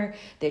sure,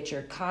 that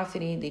you're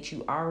confident, that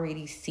you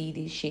already see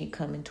this shit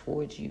coming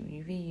towards you.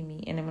 You feel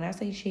me? And when I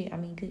say shit, I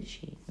mean good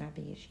shit, not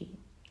bad shit.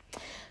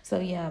 So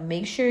yeah,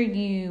 make sure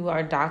you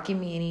are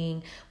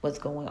documenting what's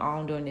going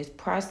on during this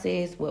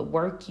process, what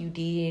work you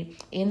did.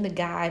 In the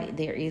guide,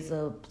 there is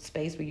a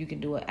space where you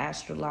can do an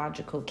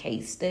astrological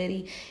case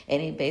study,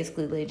 and it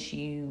basically lets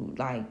you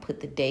like put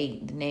the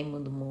date, the name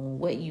of the moon,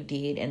 what you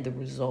did, and the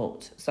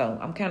results. So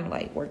I'm kind of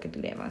like working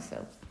through that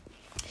myself.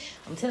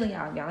 I'm telling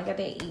y'all got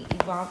that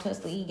Evolve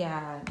Hustler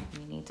e-guide.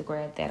 You need to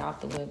grab that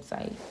off the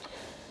website.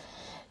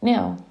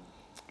 Now,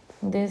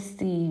 let's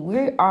see.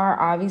 We're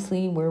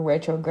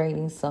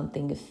retrograding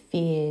something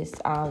fierce.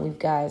 We've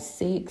got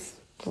 6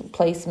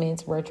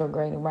 placements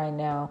retrograding right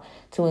now,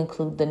 to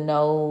include the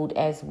node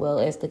as well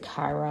as the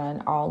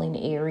Chiron, all in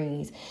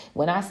Aries.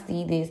 When I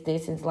see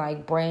this is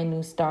like brand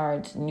new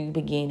starts, new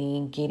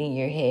beginning, getting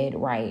your head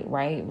right?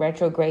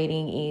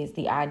 Retrograding is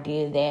the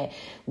idea that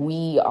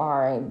we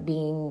are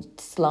being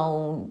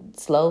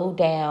slowed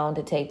down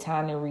to take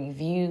time to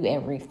review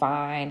and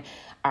refine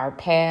our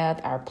path,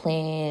 our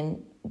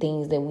plan,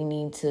 things that we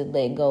need to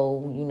let go.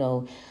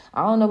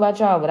 I don't know about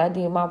y'all, but I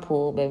did my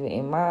pool, baby,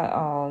 and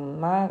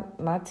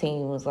my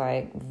team was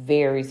like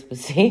very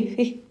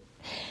specific.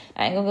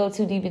 I ain't gonna go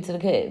too deep into the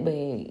cut,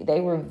 but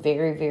they were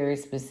very, very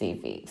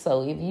specific.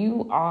 So if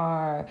you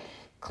are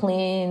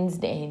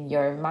cleansed and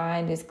your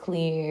mind is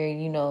clear,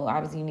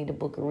 obviously you need to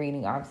book a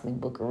reading.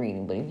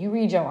 But if you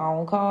read your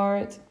own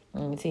cards,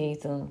 let me tell you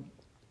something.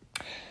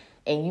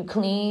 and you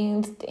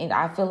cleansed, and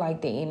I feel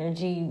like the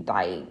energy,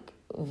 like,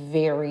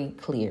 very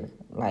clear,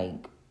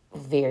 like,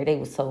 they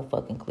were so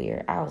fucking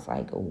clear. I was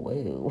like,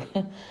 whoa,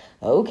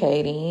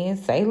 okay then,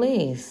 say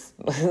less.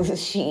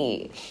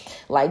 Shit.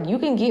 Like, you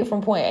can get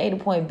from point A to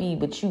point B,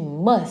 but you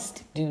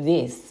must do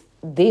this.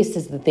 This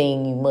is the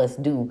thing you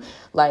must do.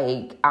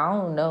 Like, I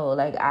don't know.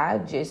 Like, I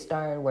just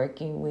started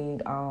working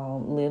with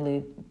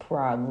Lilith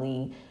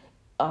probably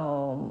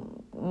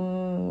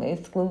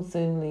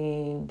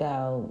exclusively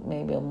about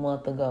maybe a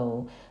month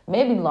ago,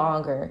 maybe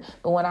longer.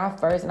 But when I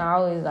first, and I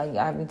always, like,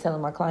 I've been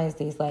telling my clients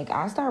this, like,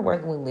 I started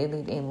working with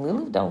Lilith, and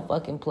Lilith don't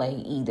fucking play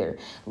either.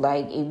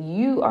 Like, if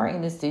you are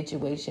in a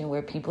situation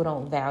where people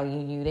don't value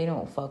you, they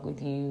don't fuck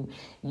with you,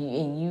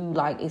 and you,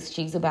 like,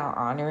 she's about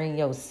honoring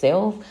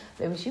yourself,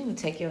 baby, she would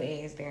take your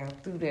ass down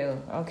through there,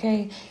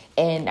 okay?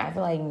 And I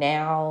feel like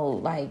now,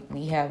 like,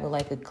 we have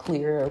a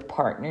clearer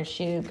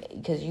partnership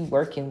because you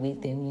working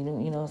with them, you know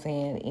what I'm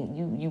saying?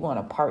 And you want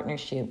a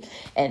partnership.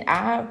 And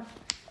I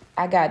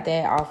got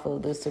that off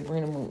of the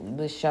Sabrina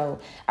the show.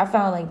 I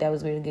found like that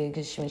was really good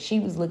because when she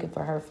was looking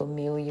for her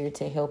familiar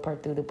to help her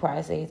through the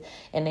process,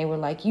 and they were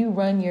like, you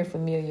run your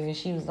familiar, and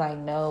she was like,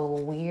 no,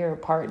 we're a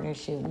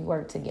partnership, we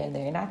work together.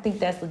 And I think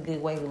that's a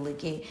good way to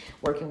look at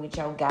working with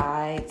your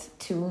guides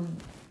too.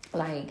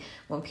 Like,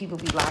 when people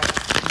be like,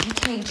 you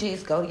can't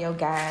just go to your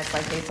guides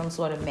like they're some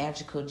sort of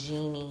magical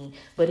genie.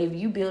 But if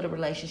you build a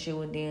relationship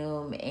with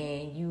them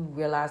and you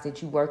realize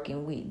that you're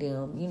working with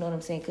them, you know what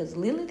I'm saying? Because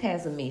Lilith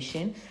has a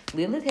mission.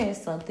 Lilith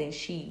has something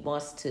she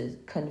wants to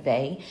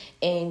convey.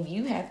 And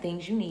you have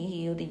things you need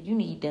healed and you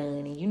need done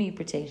and you need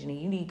protection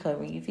and you need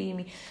covering. You feel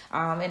me?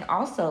 And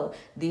also,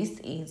 this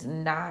is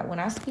not, when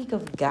I speak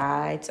of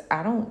guides,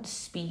 I don't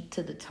speak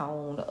to the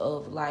tone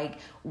of like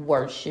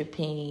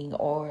worshiping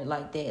or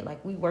like that.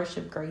 Like, we worship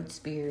Great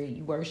Spirit,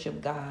 you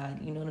worship God,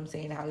 you know what I'm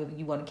saying, however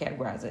you want to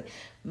categorize it.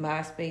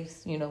 My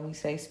space, you know, we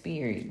say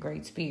spirit,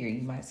 Great Spirit,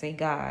 you might say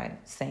God,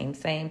 same,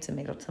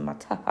 tomato,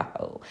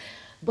 tomato.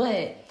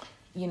 But,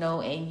 you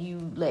know, and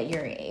you let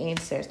your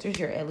ancestors,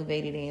 your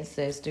elevated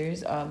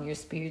ancestors, your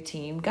spirit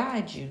team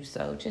guide you.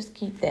 So just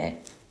keep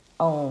that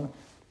on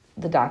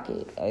the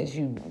docket as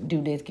you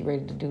do this, get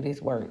ready to do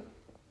this work.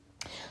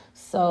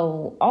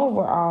 So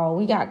overall,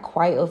 we got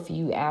quite a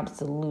few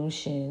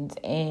absolutions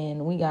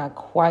and we got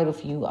quite a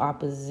few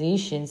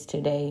oppositions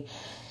today.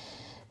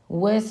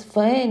 What's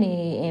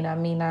funny, and I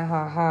mean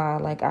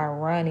not like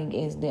ironic,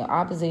 is the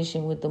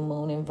opposition with the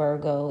moon in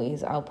Virgo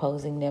is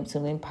opposing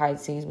Neptune in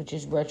Pisces, which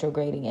is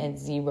retrograding at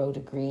 0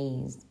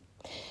 degrees.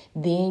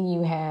 Then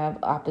you have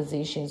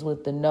oppositions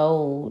with the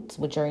nodes,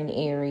 which are in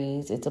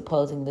Aries. It's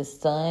opposing the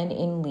sun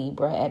in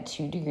Libra at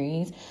 2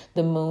 degrees,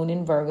 the moon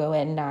in Virgo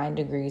at 9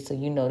 degrees. So,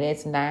 you know,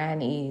 that's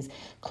 9 is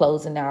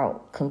closing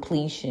out,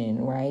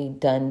 completion, right?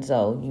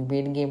 Donezo. You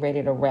really get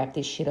ready to wrap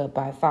this shit up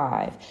by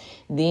 5.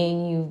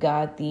 Then you've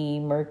got the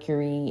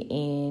Mercury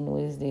in,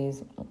 what is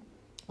this?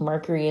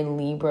 Mercury in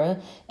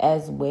Libra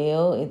as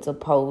well. It's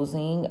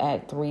opposing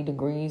at 3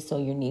 degrees. So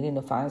you're needing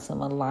to find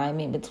some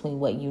alignment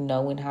between what you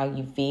know and how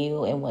you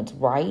feel and what's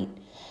right.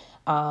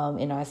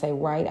 And I say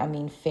right, I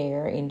mean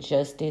fair and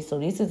justice. So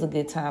this is a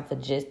good time for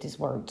justice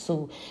work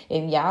too.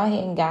 If y'all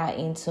hadn't got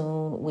in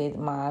tune with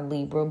my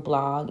Libra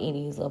blog, it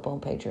is up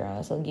on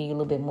Patreon. So I'll give you a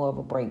little bit more of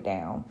a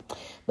breakdown.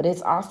 But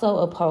it's also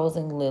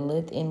opposing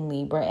Lilith in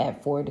Libra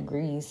at 4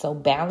 degrees. So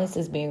balance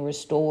is being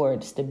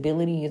restored.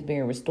 Stability is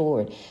being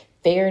restored.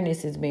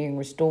 Fairness is being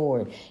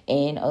restored.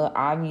 And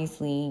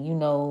obviously, you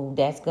know,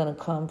 that's going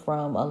to come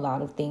from a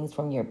lot of things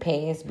from your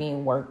past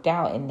being worked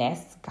out. And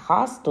that's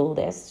hostile.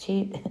 That's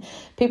shit.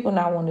 People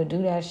not want to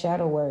do that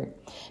shadow work.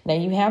 Now,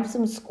 you have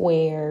some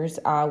squares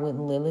with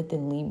Lilith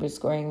and Libra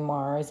squaring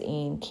Mars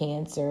in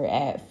Cancer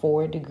at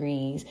 4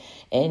 degrees.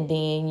 And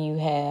then you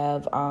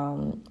have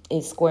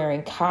it's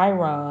squaring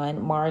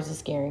Chiron. Mars is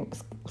scaring.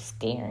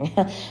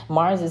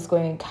 Mars is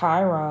squaring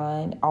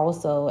Chiron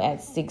also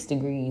at 6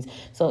 degrees.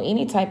 So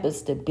any type of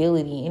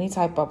stability, any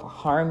type of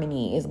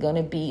harmony is going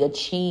to be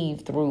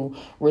achieved through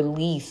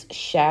release,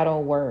 shadow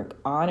work,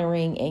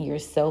 honoring in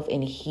yourself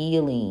and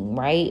healing,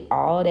 right?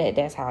 All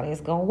that's how that's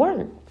going to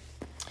work.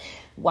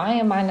 Why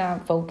am I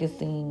not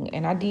focusing?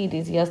 And I did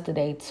this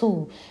yesterday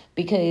too,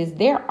 because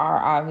there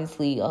are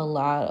obviously a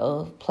lot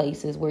of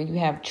places where you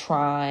have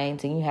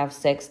trines and you have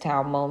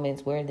sextile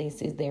moments where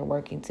they're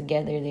working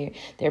together,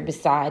 they're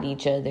beside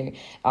each other,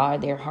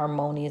 they're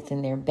harmonious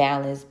and they're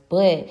balanced.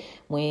 But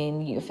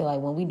when you feel like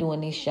when we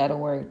doing this shadow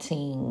work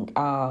team,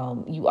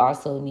 you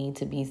also need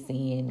to be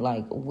seeing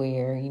like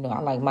where, you know, I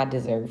like my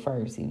dessert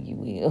first, if you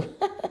will.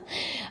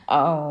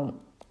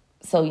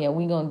 So yeah,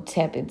 we're gonna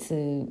tap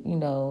into, you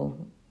know,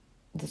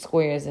 the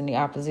squares and the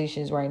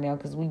oppositions right now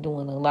because we're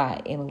doing a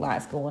lot and a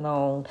lot's going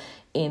on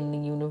in the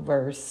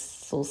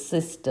universal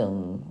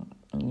system,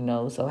 you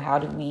know. So how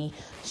do we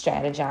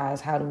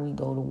strategize? How do we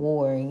go to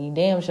war? And you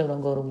damn sure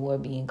don't go to war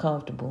being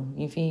comfortable.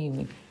 You feel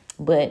me?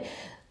 But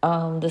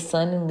The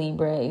sun in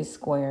Libra is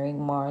squaring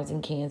Mars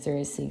in Cancer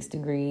at 6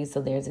 degrees.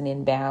 So there's an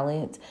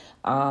imbalance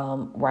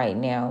right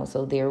now.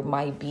 So there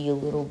might be a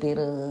little bit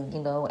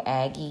of,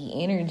 Aggie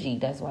energy.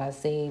 That's why I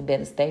say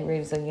better stay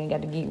ready so you ain't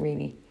got to get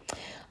ready.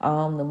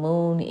 The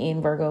moon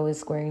in Virgo is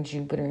squaring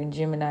Jupiter in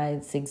Gemini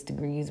at 6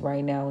 degrees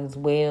right now as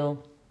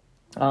well.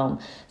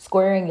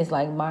 Squaring is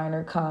like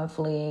minor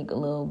conflict, a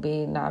little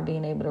bit, not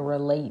being able to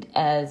relate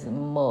as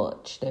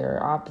much.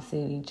 They're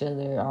opposite each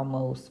other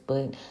almost,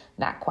 but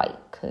not quite,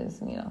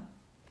 because, you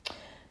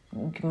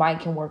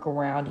might can work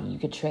around it. You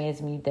could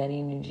transmute that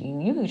energy.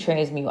 You can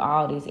transmute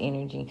all this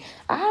energy.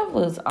 I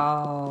was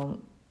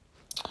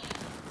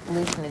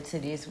listening to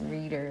this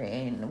reader,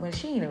 and when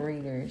she ain't a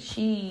reader,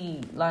 she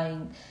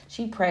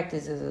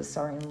practices a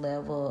certain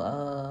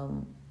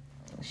level.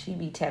 She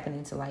be tapping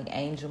into like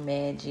angel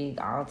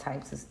magic, all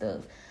types of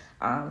stuff.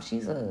 I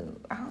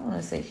don't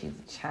want to say she's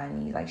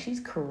Chinese, like she's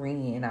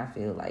Korean, I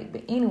feel like.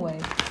 But anyway,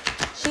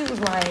 she was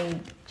like,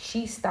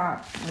 she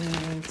stopped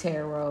reading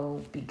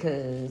tarot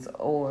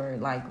or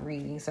like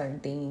reading certain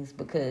things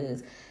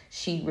because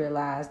she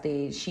realized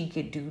that she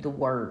could do the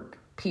work,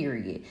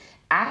 period.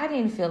 I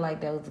didn't feel like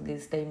that was a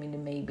good statement to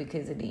make,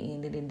 because at the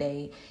end of the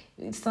day,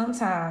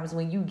 sometimes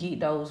when you get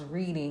those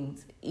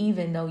readings,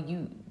 even though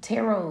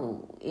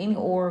tarot, any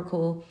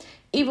oracle,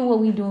 even what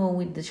we're doing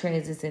with the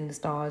transits and the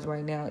stars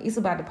right now, it's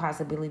about the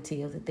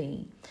possibility of the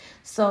thing.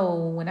 So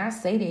when I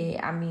say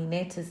that, I mean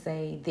that to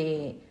say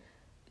that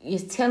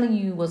it's telling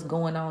you what's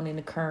going on in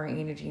the current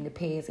energy and the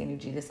past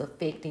energy that's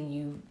affecting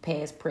you,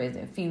 past,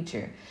 present,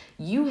 future.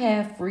 You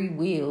have free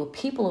will.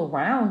 People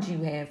around you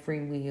have free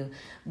will.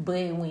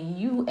 But when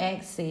you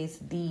access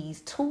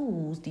these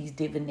tools, these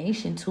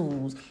divination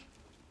tools,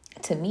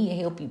 to me, it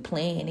help you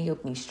plan, it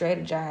help me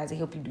strategize, it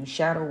help you do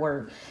shadow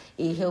work,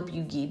 it help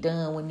you get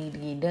done what need to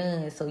get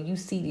done, so you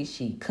see this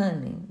shit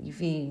coming, you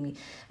feel me?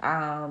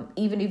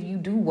 Even if you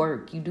do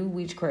work, you do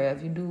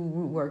witchcraft, you do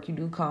root work, you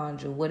do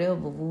conjure,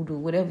 whatever, voodoo,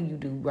 whatever you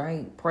do,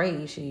 right?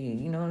 Pray shit,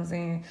 you know what I'm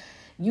saying?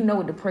 You know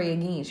what to pray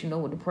against, you know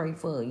what to pray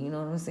for, you know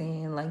what I'm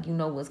saying? Like, you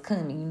know what's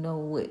coming, you know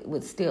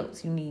what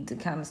steps you need to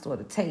kind of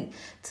sort of take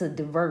to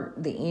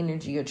divert the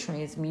energy or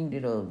transmute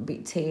it or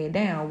tear it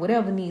down,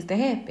 whatever needs to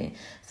happen.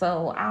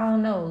 So, I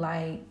don't know,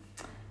 like,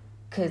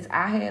 because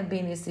I have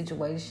been in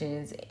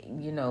situations,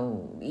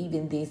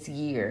 even this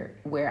year,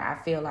 where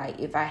I feel like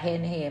if I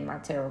hadn't had my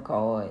tarot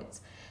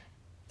cards,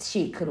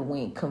 shit could have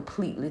went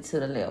completely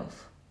to the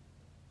left.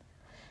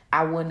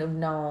 I wouldn't have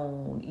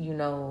known,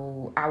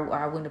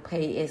 I wouldn't have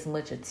paid as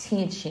much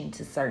attention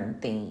to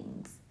certain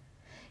things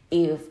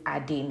if I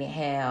didn't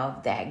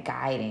have that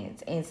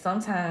guidance. And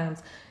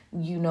sometimes,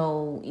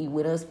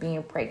 with us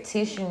being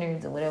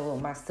practitioners or whatever,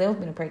 myself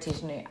being a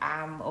practitioner,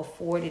 I'm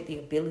afforded the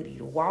ability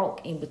to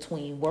walk in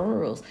between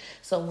worlds.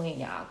 So when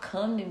y'all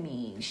come to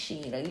me,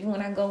 shit, or even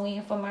when I go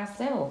in for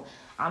myself,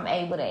 I'm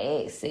able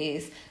to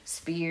access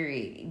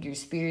spirit, your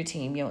spirit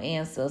team, your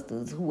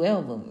ancestors,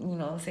 whoever,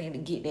 to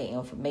get that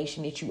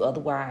information that you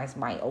otherwise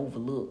might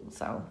overlook.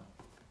 So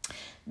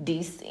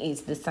this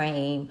is the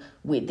same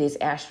with this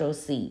Astro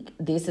Seek.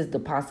 This is the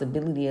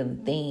possibility of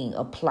the thing.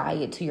 Apply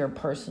it to your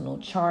personal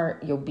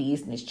chart, your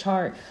business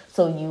chart,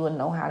 so you will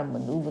know how to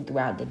maneuver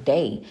throughout the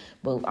day.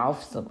 But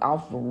off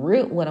the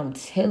rip, what I'm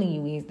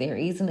telling you is there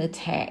is an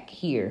attack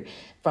here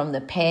from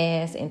the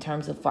past in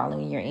terms of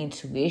following your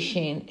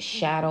intuition,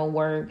 shadow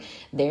work.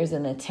 There's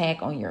an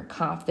attack on your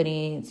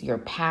confidence, your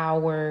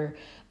power,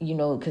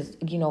 because,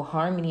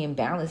 harmony and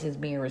balance is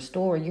being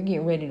restored. You're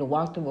getting ready to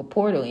walk through a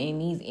portal,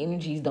 and these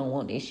energies don't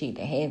want this shit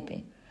to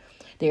happen.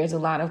 There's a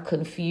lot of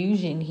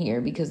confusion here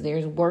because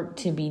there's work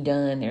to be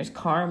done. There's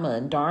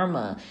karma,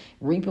 dharma,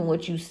 reaping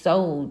what you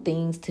sowed,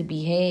 things to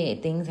be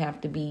had. Things have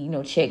to be,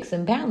 checks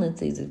and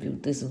balances, if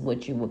this is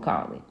what you would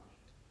call it.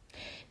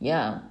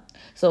 Yeah.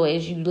 So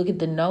as you look at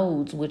the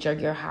nodes, which are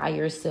your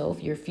higher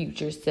self, your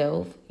future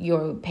self,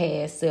 your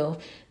past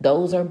self,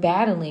 those are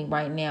battling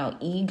right now.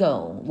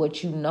 Ego,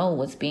 what you know,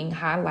 what's being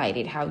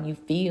highlighted, how you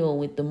feel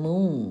with the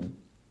moon,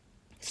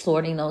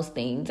 sorting those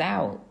things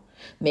out,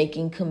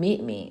 making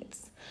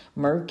commitments.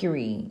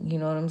 Mercury, you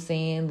know what I'm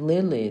saying?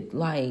 Lilith,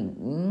 like,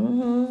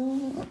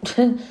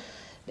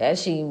 that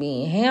shit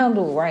being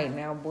handled right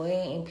now, boy,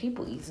 and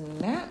people is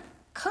not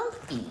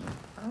comfy,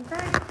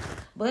 okay?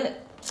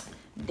 But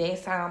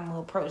that's how I'm going to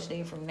approach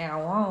that from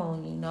now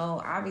on,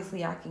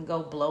 Obviously, I can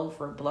go blow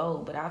for blow,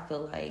 but I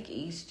feel like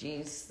it's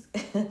just,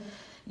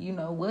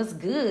 what's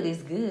good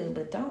is good.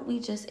 But don't we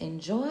just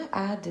enjoy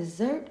our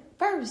dessert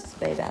first,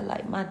 baby? I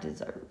like my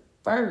dessert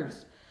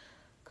first.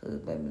 Because,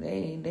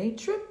 baby, they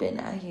tripping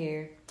out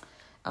here.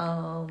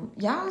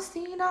 Y'all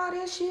seen all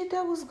that shit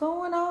that was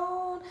going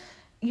on,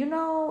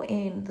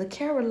 in the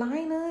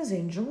Carolinas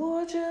and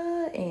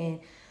Georgia? And,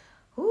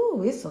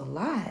 it's a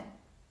lot.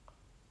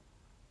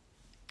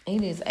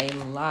 It is a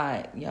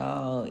lot,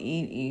 y'all. It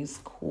is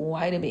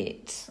quite a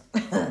bit.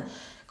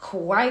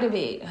 Quite a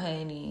bit,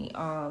 honey.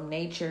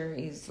 Nature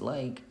is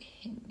like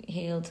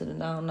hell to the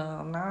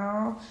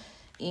no.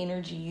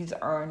 Energies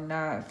are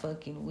not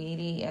fucking with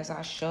it. As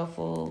I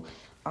shuffle,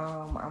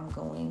 I'm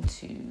going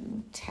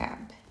to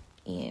tap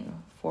in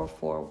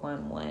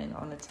 4411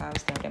 on the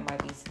timestamp. That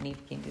might be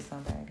significant to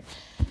somebody.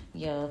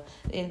 Yeah,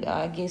 and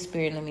I guess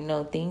Spirit let me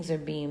know things are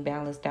being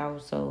balanced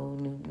out so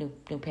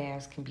new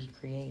paths can be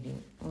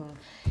created.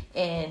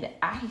 And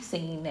I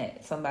seen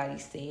that somebody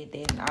said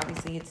that, and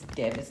obviously it's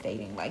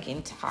devastating. Like,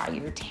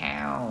 entire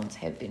towns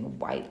have been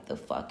wiped the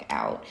fuck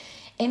out.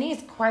 And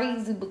it's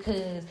crazy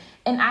because,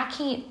 and I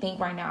can't think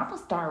right now, I'm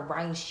gonna start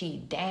writing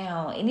shit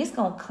down, and it's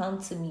gonna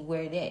come to me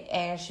where that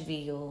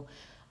Asheville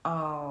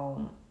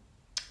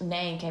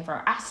name came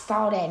from. I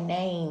saw that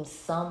name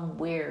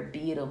somewhere,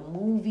 be it a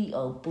movie,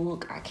 a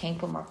book. I can't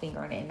put my finger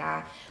on it, and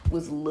I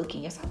was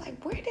looking, and so I'm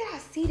like, where did I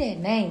see that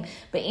name?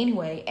 But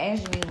anyway,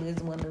 Asheville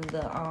is one of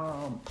the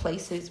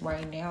places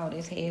right now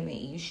that's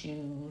having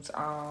issues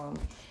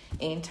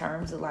in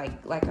terms of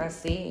like I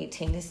said,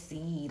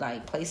 Tennessee,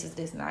 like places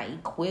that's not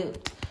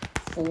equipped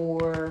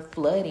for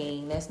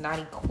flooding, that's not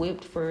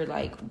equipped for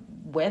like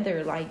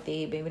weather like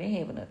that, baby. They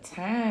having a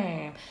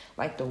time.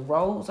 Like, the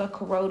roads are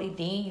corroded.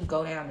 Then you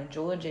go down to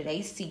Georgia,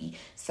 they see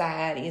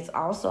side is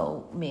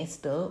also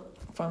messed up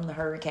from the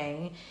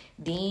hurricane.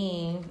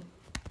 Then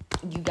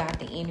you got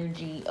the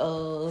energy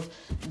of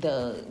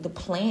the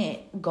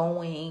plant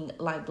going,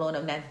 like, blowing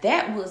up. Now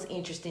that was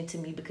interesting to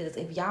me because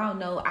if y'all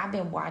know, I've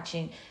been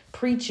watching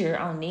Preacher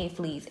on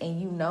Netflix,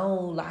 and you know,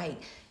 like,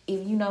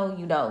 if you know,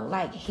 you know,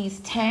 like, his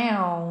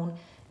town,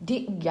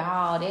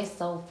 y'all, that's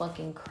so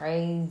fucking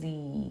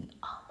crazy.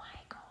 Oh my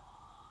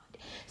God.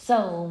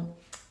 So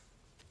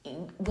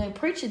when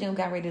Preacher them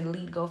got ready to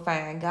leave, go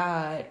find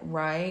God,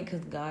 right?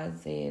 Because God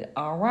said,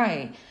 all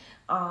right,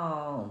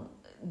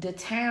 the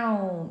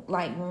town,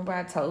 like, remember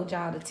I told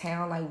y'all the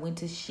town, like, went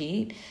to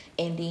shit,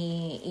 and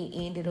then it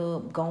ended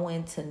up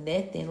going to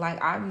nothing.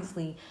 Like,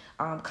 obviously,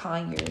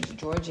 Conyers,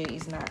 Georgia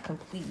is not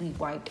completely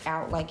wiped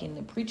out like in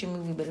the Preacher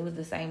movie, but it was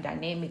the same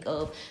dynamic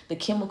of the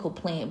chemical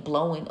plant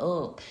blowing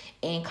up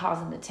and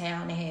causing the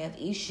town to have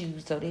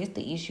issues. So that's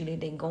the issue that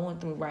they're going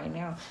through right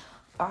now.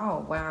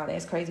 Oh, wow,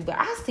 that's crazy. But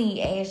I seen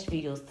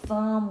Asheville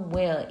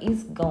somewhere.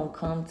 It's gonna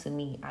come to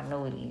me. I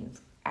know it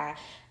is.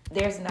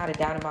 There's not a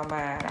doubt in my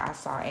mind I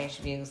saw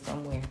Asheville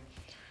somewhere.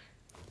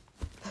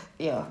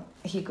 Yeah,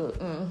 he could.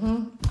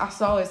 I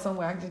saw it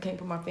somewhere. I just can't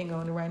put my finger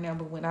on it right now.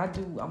 But when I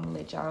do, I'm going to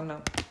let y'all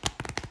know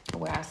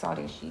where I saw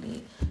that shit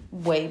in,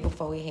 way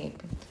before it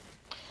happened.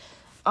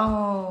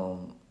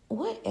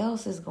 What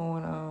else is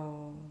going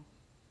on?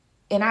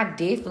 And I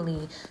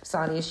definitely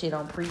saw this shit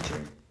on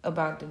Preacher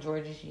about the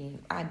Georgia shit.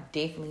 I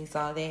definitely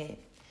saw that.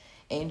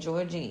 And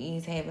Georgia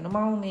is having a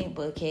moment,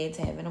 Buckhead's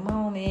having a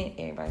moment,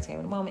 everybody's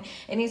having a moment.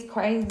 And it's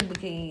crazy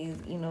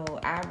because, you know,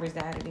 I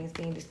resided in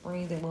Sandy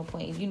Springs at one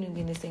point. If you knew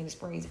me in Sandy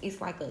Springs,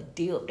 it's like a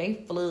dip.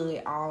 They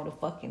flood all the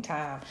fucking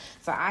time.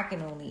 So I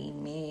can only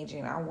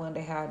imagine. I wonder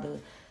how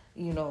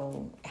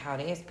how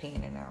that's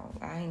panning out.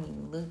 I ain't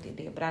even looked at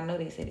that, but I know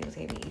they said it was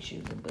having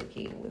issues in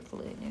Buckhead with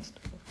flooding and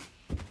stuff.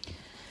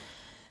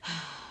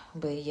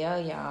 But yeah,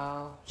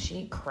 y'all,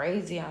 she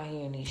crazy out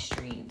here in these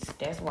streets.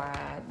 That's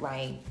why,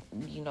 like,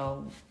 you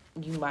know,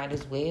 you might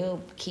as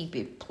well keep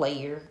it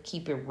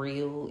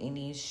real in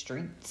these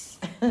streets.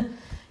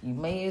 You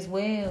may as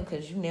well,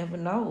 because you never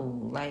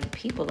know. Like,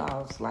 people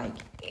lost, like,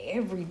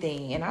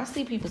 everything. And I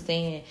see people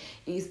saying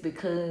it's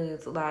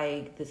because,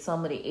 like,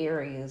 some of the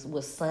areas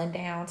was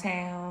sundown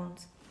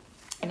towns.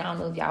 And I don't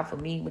know if y'all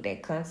familiar with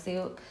that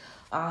concept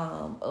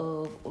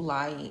of,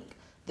 like,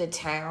 the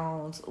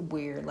towns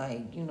where,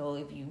 like, you know,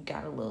 if you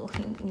got a little,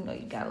 you know,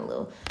 you got a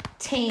little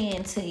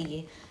tan to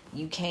you,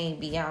 you can't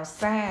be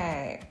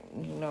outside,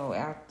 you know,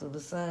 after the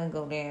sun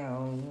go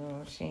down, you know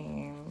what I'm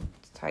saying,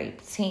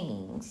 type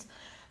things.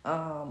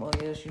 Or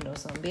else, you know,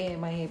 something bad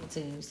might happen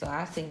to you. So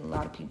I seen a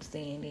lot of people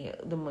saying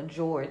that the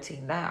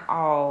majority, not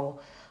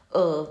all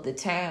of the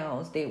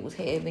towns that was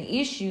having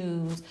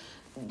issues,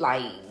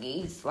 like,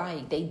 it's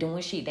like they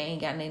doing shit they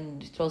ain't got nothing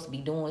they're supposed to be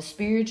doing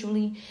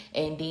spiritually,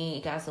 and then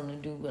it got something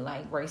to do with,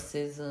 like,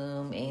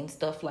 racism and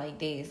stuff like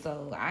that.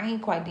 So I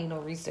ain't quite did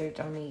no research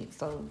on it,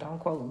 so don't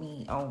quote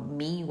me on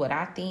what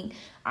I think.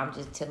 I'm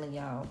just telling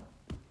y'all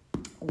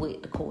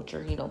what the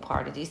culture, you know,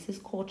 part of this is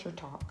culture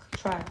talk,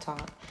 tribe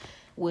talk,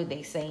 what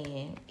they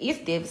saying. It's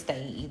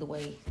devastating either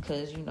way,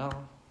 because, you know,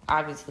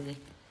 obviously.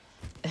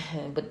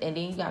 And then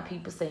you got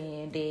people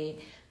saying that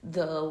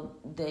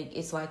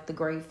it's like the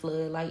Great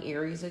Flood, like,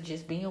 areas are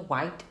just being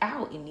wiped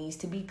out. It needs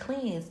to be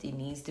cleansed. It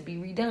needs to be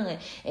redone.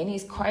 And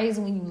it's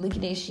crazy when you look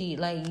at that shit.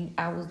 Like,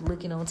 I was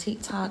looking on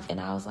TikTok and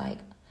I was like,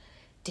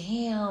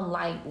 damn,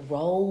 like,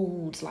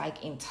 roads,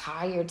 like,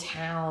 entire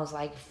towns,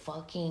 like,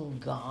 fucking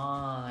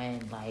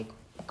gone. Like,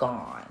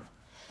 gone.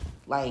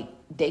 Like,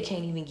 they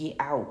can't even get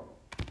out.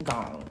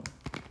 Gone.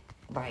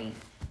 Like,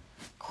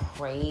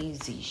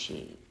 crazy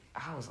shit.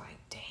 I was like,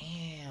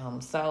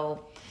 damn.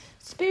 So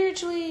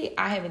spiritually,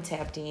 I haven't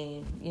tapped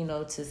in, you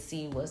know, to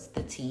see what's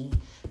the tea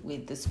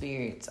with the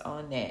spirits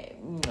on that,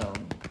 you know,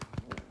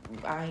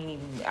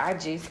 I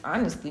just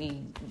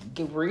honestly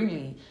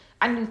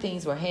I knew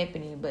things were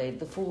happening, but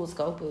the full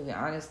scope of it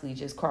honestly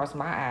just crossed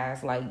my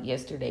eyes. Like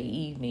yesterday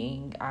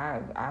evening,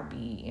 I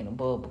be in a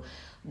bubble,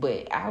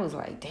 but I was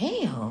like,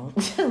 damn,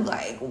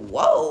 like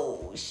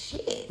whoa,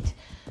 shit.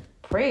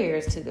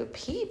 Prayers to the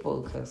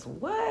people, cause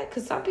what?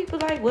 Cause some people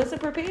like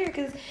wasn't prepared,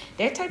 cause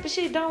that type of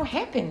shit don't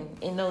happen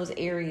in those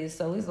areas.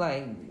 So it's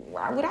like,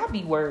 why would I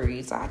be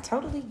worried? So I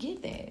totally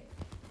get that.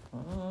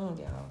 Y'all,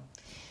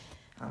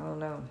 I don't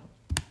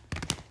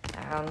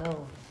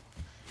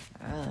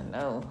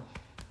know.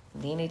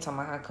 Then they talking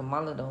about how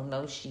Kamala don't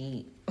know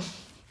shit.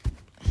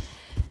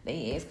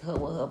 They ask her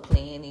what her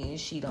plan is.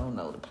 She don't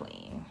know the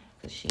plan.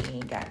 Because she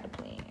ain't got the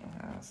plan.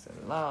 I said,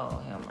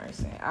 Lord have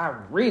mercy. I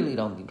really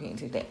don't be paying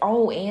attention.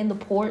 Oh, and the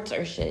ports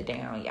are shut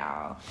down,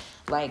 y'all.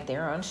 Like,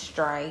 they're on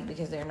strike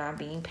because they're not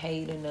being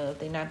paid enough.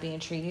 They're not being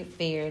treated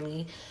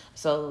fairly.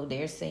 So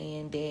they're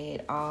saying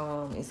that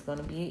it's going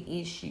to be an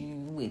issue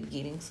with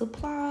getting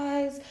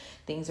supplies.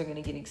 Things are going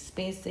to get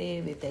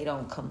expensive if they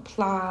don't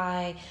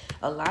comply.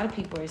 A lot of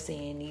people are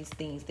saying these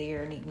things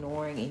they're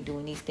ignoring and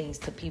doing these things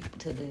to people,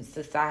 to the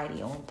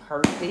society on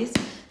purpose,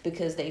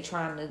 because they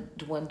trying to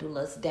dwindle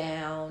us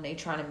down. They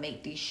trying to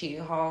make this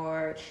shit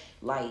hard.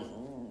 Like,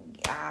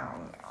 I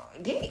don't know.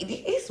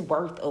 It's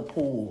worth a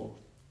pull.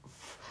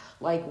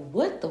 Like,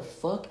 what the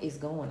fuck is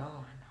going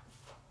on?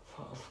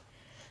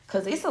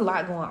 Because it's a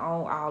lot going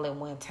on all at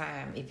one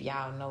time, if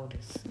y'all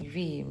notice. You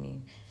feel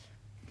me?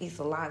 It's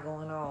a lot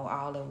going on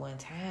all at one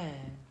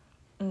time.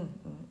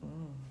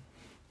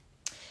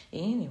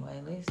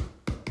 Anyway, listen.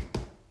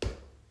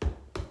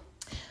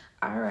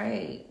 All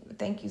right.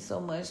 Thank you so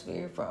much,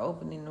 Spirit, for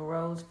opening the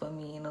roads for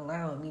me and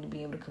allowing me to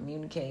be able to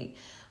communicate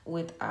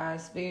with our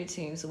spirit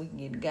team so we can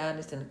get the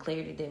guidance and the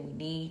clarity that we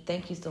need.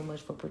 Thank you so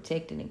much for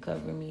protecting and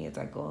covering me as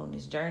I go on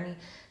this journey.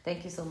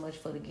 Thank you so much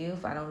for the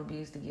gift. I don't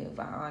abuse the gift.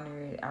 I honor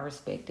it. I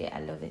respect it.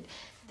 I love it.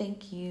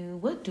 Thank you.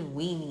 What do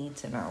we need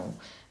to know?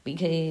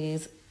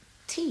 Because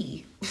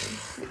tea,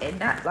 and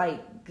not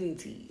like good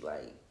tea,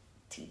 like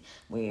tea.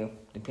 Well,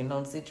 depending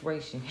on the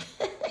situation.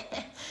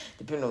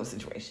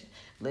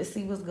 Let's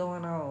see what's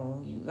going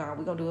on.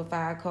 We're going to do a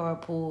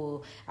 5-card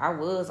pull. I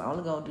was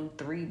only going to do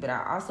 3, but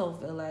I also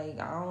feel like,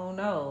 I don't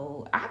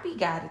know, I be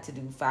guided to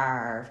do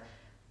 5.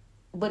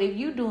 But if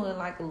you doing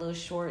like a little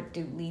short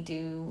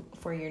doodly-doo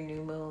for your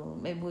new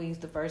moon, maybe we'll use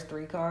the first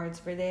 3 cards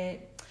for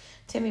that.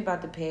 Tell me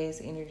about the past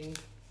energy.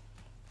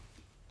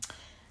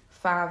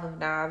 5 of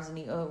Knives in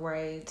the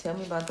upright. Tell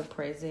me about the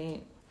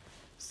present.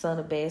 Son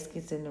of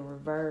Baskets in the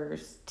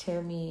reverse.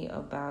 Tell me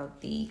about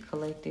the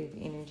collective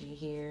energy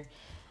here.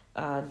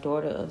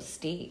 Daughter of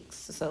Sticks.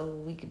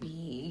 So you could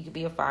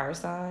be a fire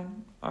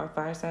sign, or a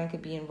fire sign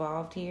could be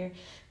involved here.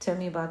 Tell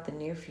me about the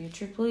near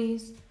future,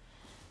 please.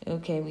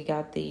 Okay, we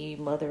got the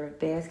Mother of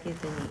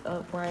Baskets in the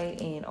upright,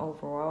 and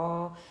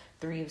overall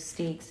 3 of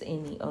Sticks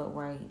in the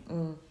upright.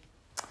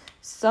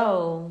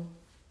 So,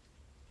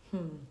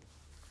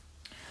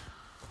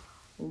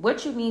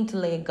 what you need to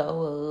let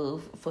go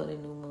of for the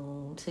new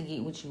moon to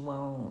get what you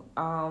want.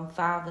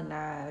 5 of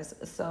Knives.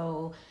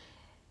 So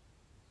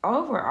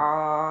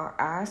overall,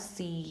 I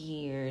see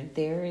here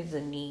there is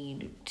a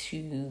need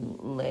to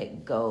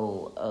let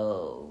go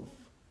of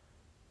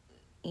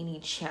any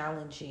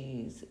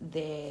challenges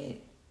that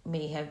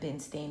may have been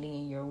standing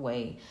in your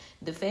way.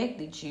 The fact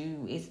that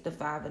it's the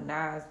 5 of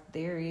Knives,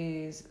 there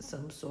is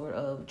some sort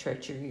of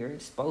treachery or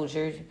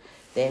exposure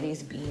that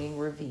is being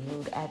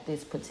revealed at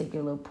this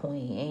particular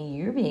point, and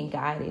you're being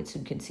guided to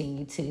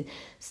continue to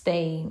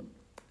stay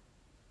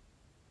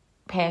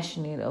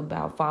passionate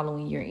about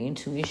following your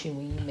intuition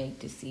when you make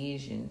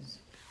decisions.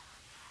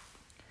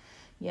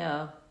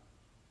 Yeah.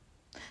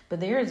 But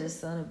there is a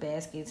Son of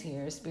Baskets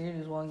here. Spirit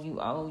is wanting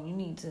you, you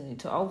need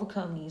to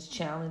overcome these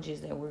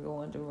challenges that we're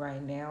going through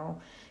right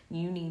now.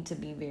 You need to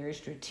be very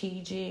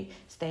strategic.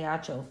 Stay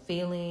out your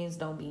feelings.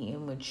 Don't be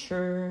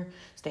immature.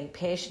 Stay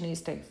passionate.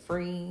 Stay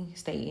free.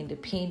 Stay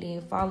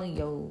independent. Follow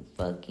your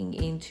fucking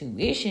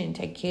intuition.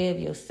 Take care of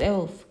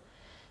yourself.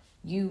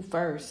 You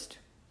first.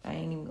 I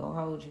ain't even gonna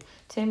hold you.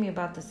 Tell me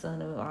about the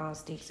Son of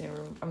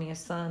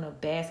Son of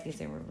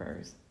Baskets in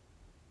reverse.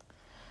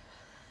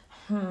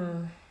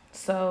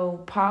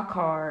 So, Paw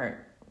card,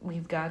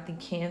 we've got the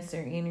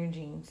Cancer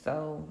energy.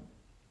 So,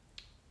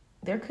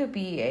 there could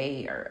be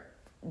a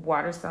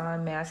water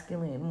sign,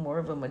 masculine, more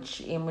of a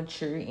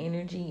immature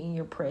energy in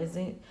your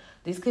present.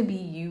 This could be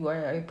you or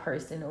a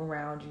person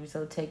around you.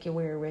 So, take it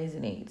where it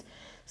resonates.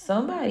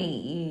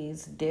 Somebody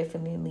is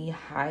definitely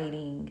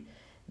hiding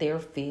their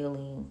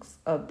feelings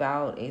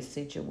about a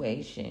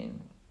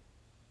situation.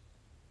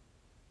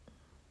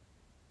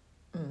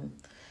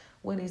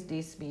 What is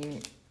this,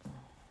 Spirit?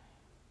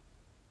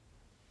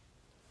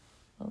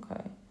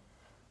 Okay.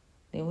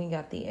 Then we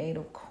got the 8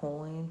 of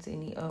Coins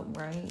in the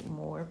upright.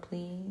 More,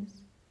 please.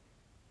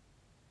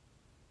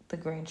 The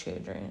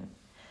grandchildren.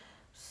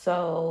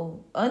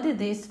 So, under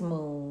this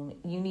moon,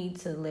 you need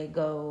to let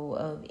go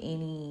of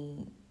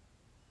any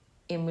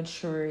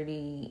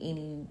immaturity,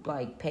 any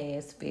like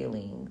past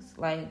feelings.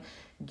 Like,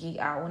 get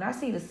out. When I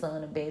see the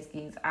Son of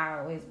Baskets, I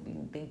always be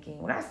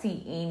thinking, when I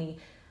see any,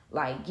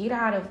 like, get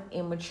out of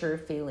immature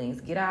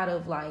feelings, get out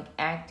of like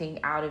acting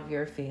out of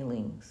your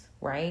feelings,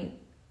 right?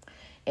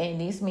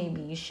 And this may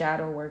be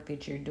shadow work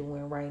that you're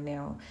doing right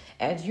now.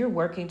 As you're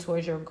working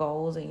towards your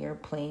goals and your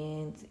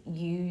plans,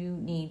 you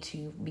need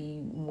to be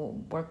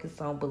working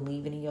on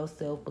believing in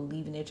yourself,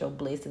 believing that your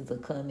blessings are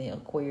coming.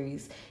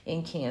 Aquarius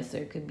and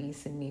Cancer could be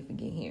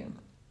significant here.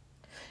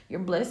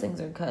 Your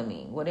blessings are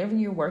coming. Whatever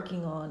you're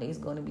working on is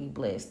going to be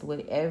blessed.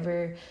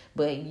 Whatever,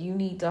 but you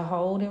need to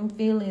hold them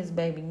feelings,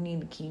 baby. You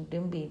need to keep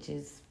them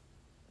bitches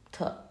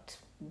tucked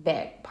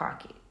back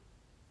pocket.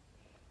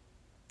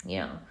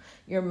 Yeah,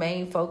 your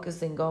main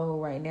focus and goal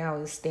right now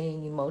is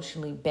staying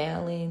emotionally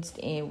balanced,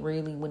 and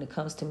really when it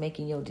comes to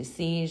making your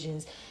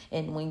decisions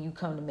and when you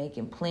come to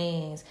making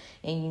plans,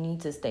 and you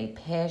need to stay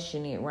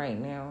passionate right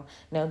now.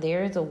 Now,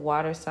 there is a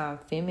water sign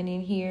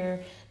feminine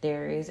here.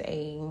 There is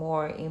a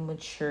more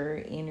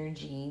immature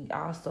energy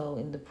also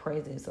in the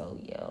present. So,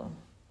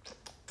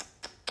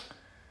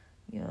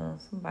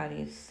 somebody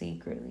is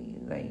secretly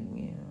like,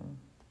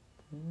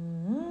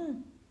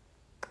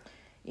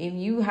 if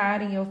you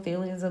hiding your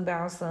feelings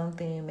about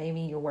something,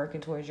 maybe you're working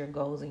towards your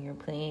goals and your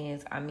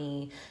plans. I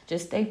mean,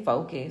 just stay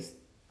focused,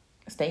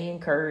 stay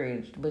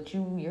encouraged, but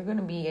you're going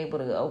to be able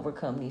to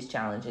overcome these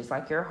challenges.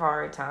 Like, your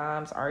hard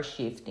times are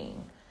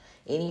shifting.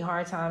 Any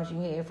hard times you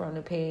had from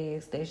the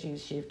past, that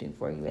shit's shifting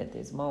for you at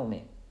this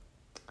moment.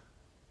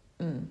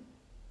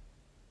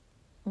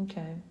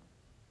 Okay.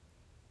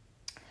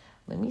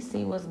 Let me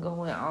see what's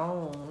going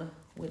on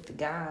with the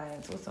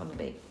guys. What's on the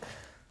back?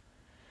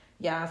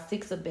 Y'all,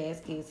 6 of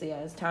Baskets. Yeah,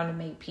 it's time to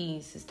make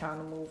peace. It's time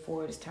to move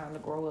forward. It's time to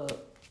grow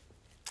up.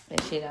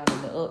 That shit out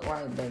in the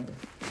upright, baby.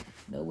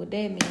 Know what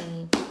that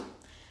means.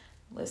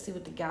 Let's see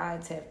what the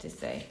guides have to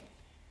say.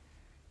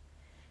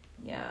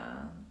 Yeah.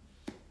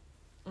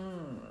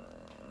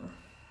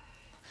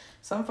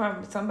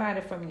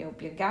 Somebody from your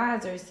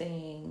guides are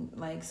saying,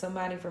 like,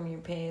 somebody from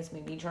your past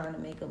may be trying to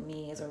make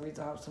amends or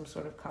resolve some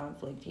sort of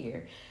conflict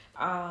here.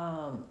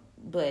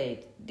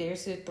 But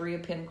there's the 3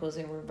 of Pentacles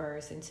in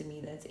reverse, and to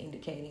me that's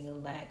indicating a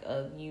lack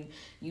of you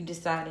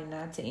decided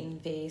not to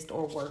invest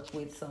or work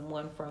with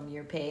someone from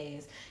your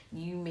past.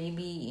 You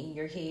maybe in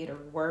your head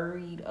are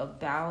worried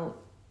about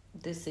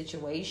the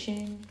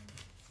situation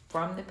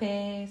from the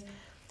past.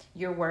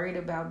 You're worried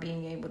about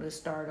being able to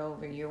start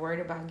over. You're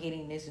worried about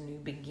getting this new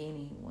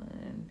beginning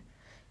one.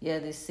 Yeah,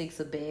 this 6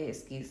 of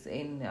Baskets,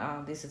 and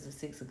this is a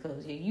 6 of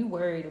Cups. Yeah, you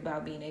worried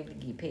about being able to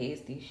get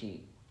past this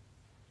shit.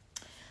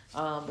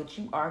 But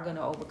you are going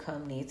to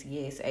overcome this.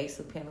 Yes, Ace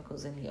of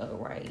Pentacles in the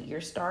upright. You're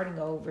starting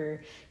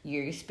over.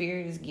 Your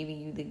spirit is giving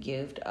you the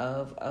gift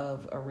of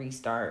a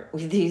restart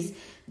with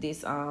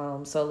this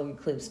solar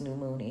eclipse, new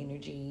moon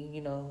energy.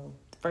 You know,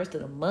 first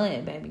of the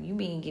month, baby. You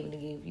being given the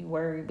gift. You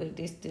worry, but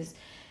this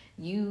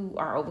you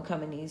are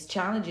overcoming these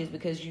challenges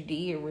because you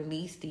did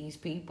release these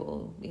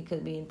people. It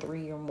could be in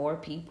 3 or more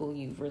people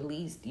you've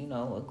released,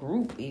 a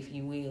group, if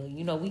you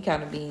will. We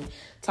kind of been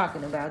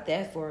talking about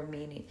that for a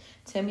minute.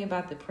 Tell me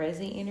about the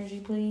present energy,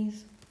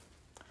 please.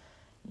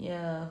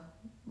 Yeah.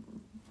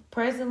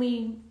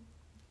 Presently,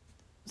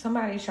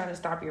 somebody's trying to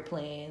stop your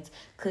plans.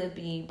 Could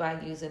be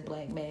by using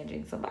black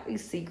magic.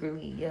 Somebody's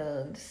secretly,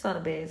 the Son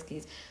of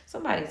Baskets.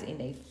 Somebody's in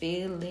their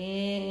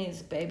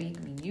feelings, baby.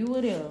 You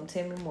or them.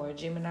 Tell me more.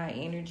 Gemini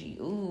energy.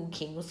 Ooh,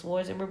 King of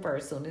Swords in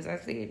reverse. Soon as I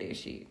said that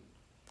shit.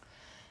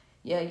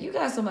 Yeah, you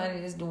got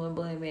somebody that's doing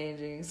black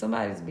magic.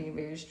 Somebody's being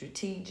very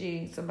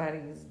strategic.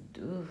 Somebody's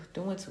doing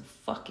too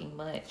fucking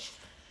much.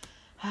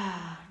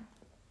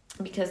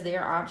 Because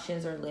their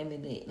options are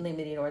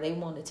limited, or they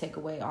want to take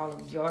away all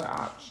of your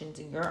options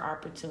and your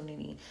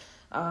opportunity.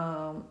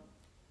 But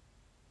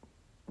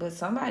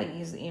somebody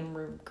is in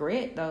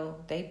regret, though.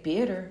 They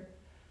bitter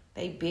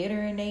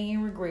and they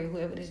in regret.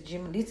 Whoever this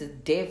Gemini, this is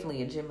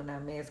definitely a Gemini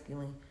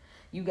masculine.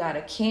 You got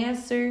a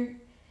Cancer,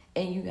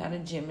 and you got a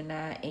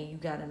Gemini, and you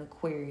got an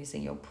Aquarius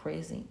in your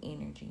present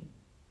energy.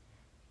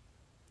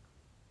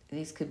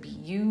 This could be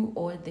you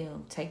or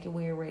them. Take it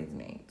where it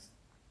resonates.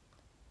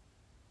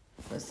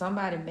 But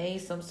somebody made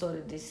some sort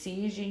of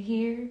decision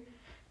here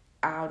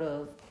out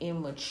of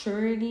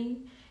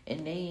immaturity,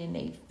 and they in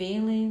their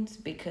feelings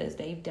because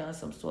they've done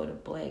some sort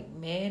of black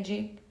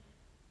magic,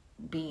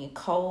 being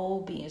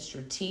cold, being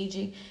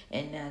strategic,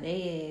 and now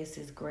their ass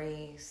is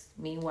grace.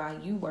 Meanwhile,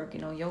 you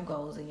working on your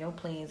goals and your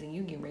plans, and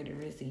you get ready to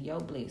receive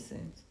your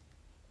blessings.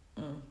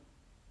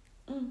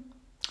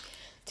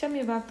 Tell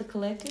me about the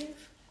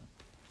collective.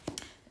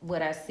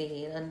 What I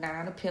said, a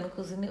 9 of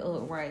Pentacles in the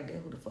upright.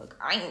 Who the fuck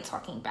I ain't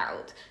talking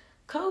about?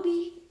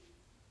 Kobe.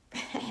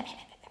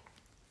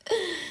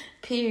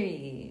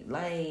 Period.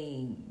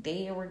 Like,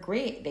 they in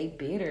regret. They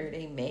bitter.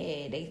 They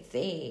mad. They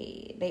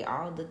sad. They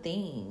all the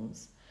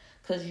things.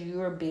 Because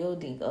you're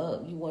building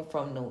up. You went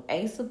from the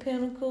Ace of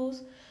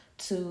Pentacles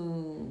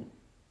to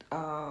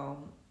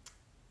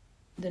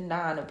the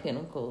 9 of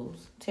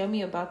Pentacles. Tell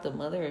me about the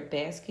Mother of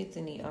Baskets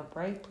in the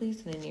upright,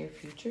 please, in the near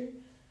future.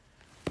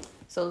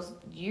 So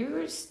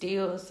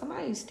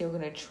somebody's still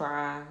gonna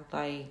try,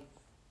 like,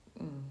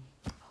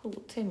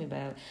 tell me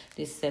about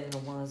this Seven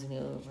of Wands in the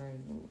upright.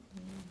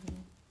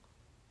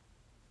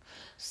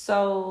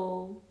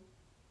 So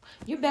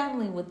you're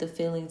battling with the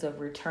feelings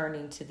of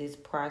returning to this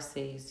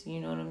process.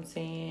 You know what I'm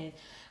saying?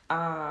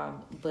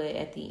 But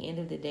at the end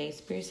of the day,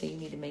 Spirit said you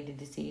need to make the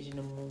decision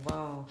to move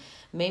on.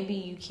 Maybe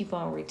you keep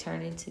on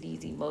returning to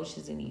these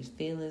emotions and these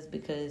feelings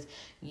because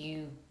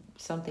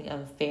something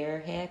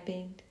unfair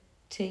happened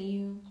to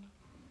you.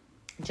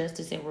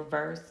 Justice in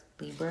reverse,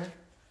 Libra.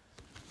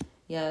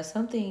 Yeah,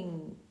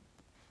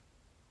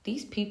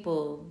 these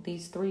people,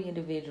 these three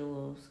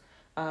individuals,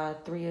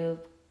 Three of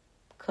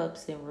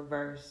Cups in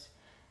reverse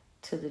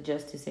to the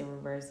Justice in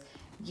reverse.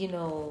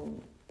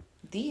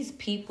 These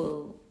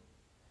people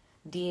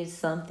did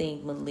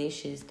something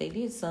malicious. They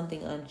did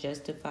something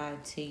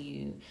unjustified to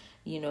you,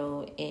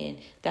 and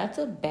that's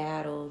a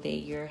battle that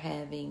you're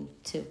having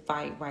to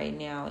fight right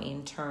now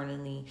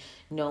internally,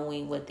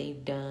 knowing what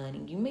they've done.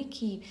 And you may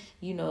keep,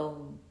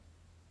 you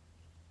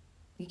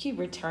keep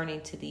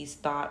returning to these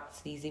thoughts,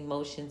 these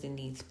emotions, and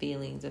these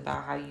feelings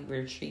about how you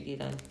were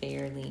treated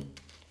unfairly.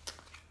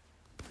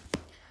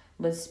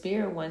 But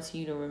Spirit wants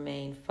you to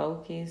remain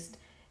focused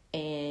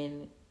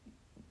and,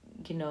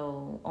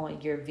 on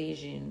your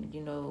vision.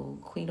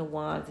 Queen of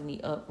Wands in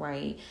the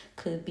upright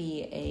could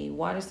be a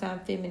water sign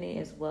feminine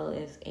as well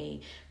as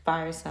a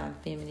fire sign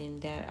feminine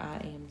that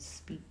I am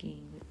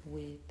speaking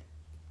with.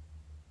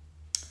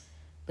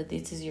 But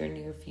this is your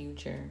near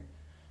future.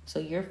 So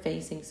you're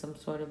facing some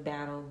sort of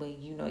battle, but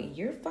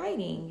you're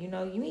fighting.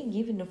 You ain't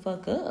giving the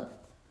fuck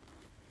up.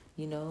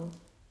 And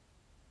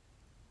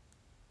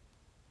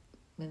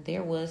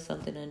there was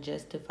something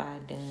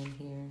unjustified done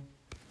here.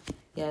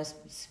 Yes,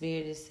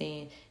 Spirit is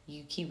saying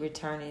you keep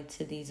returning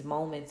to these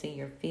moments and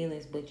your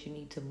feelings, but you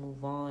need to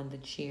move on. The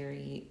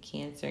Chariot,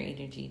 Cancer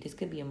energy. This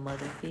could be a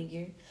mother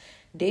figure.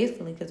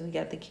 Definitely, because we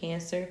got the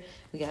Cancer.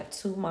 We got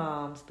two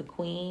moms, the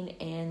Queen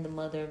and the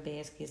Mother of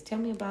Baskets. Tell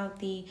me about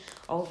the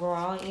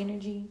overall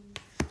energy.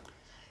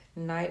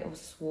 Knight of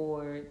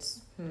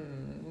Swords.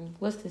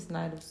 What's this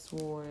Knight of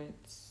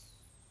Swords?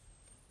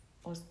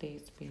 What's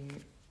that,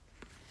 Spirit?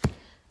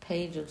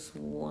 Page of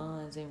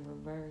Wands in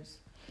reverse.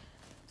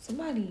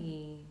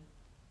 Somebody,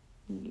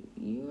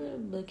 you're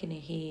looking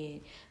ahead,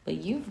 but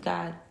you've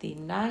got the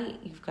Knight,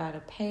 you've got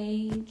a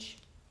Page.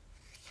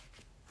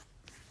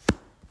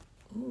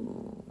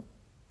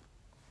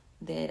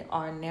 That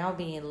are now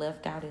being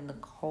left out in the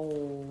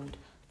cold.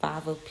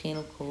 Five of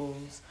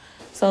Pentacles.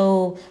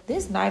 So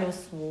this Knight of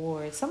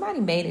Swords, somebody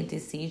made a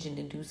decision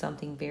to do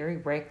something very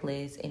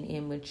reckless and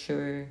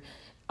immature,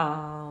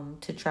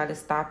 to try to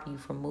stop you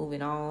from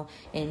moving on,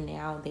 and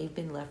now they've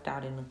been left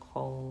out in the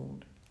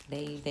cold.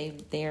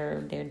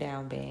 They're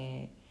down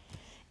bad.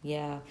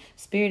 Yeah.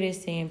 Spirit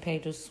is saying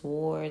Page of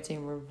Swords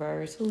in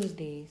reverse. Who is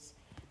this?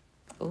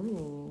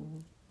 Ooh,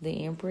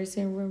 the Empress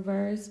in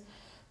reverse.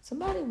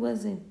 Somebody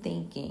wasn't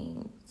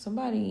thinking.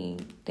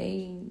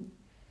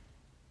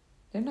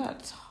 They're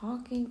not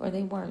talking, or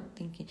they weren't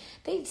thinking.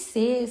 They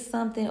said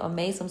something or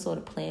made some sort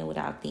of plan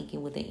without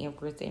thinking with the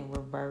Empress in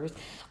reverse.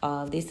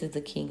 This is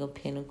the King of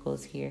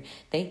Pentacles here.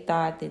 They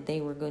thought that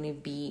they were going to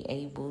be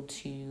able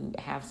to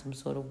have some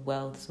sort of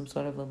wealth, some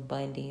sort of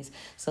abundance.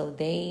 So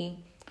they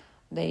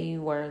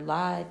were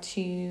lied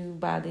to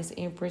by this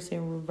Empress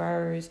in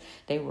reverse.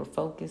 They were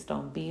focused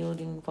on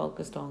building,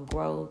 focused on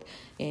growth.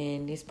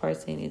 And this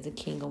person is a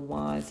King of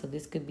Wands. So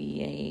this could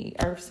be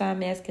a earth sign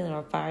masculine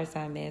or fire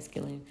sign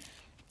masculine.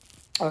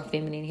 Or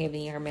feminine,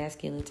 heavy, or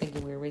masculine,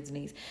 taking where it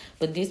resonates.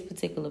 But this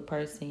particular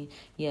person,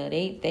 yeah,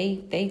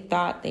 they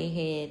thought they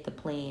had the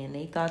plan.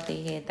 They thought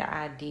they had the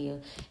idea.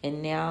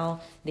 And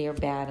now they're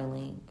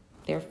battling.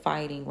 They're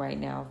fighting right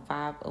now.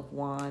 Five of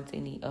Wands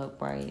in the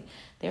upright.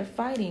 They're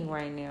fighting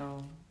right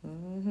now.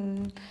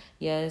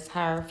 Yes,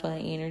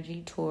 Hierophant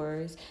energy,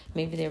 Taurus.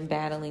 Maybe they're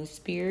battling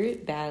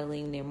spirit,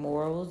 battling their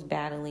morals,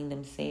 battling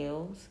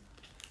themselves.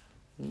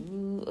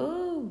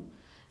 Ooh.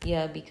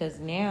 Yeah, because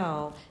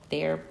now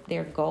their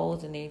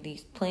goals and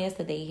these plans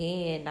that they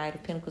had, Knight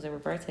of Pentacles in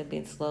reverse, have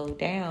been slowed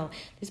down.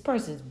 This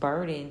person's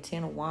burdened,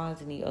 10 of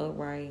Wands in the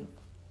upright.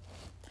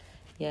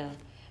 Yeah,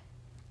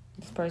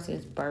 this person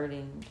is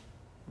burdened.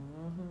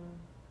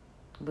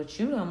 But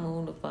you done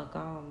moved the fuck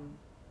on.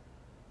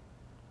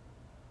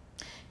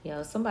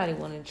 Yeah, somebody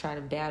wanted to try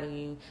to battle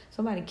you.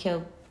 Somebody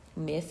kept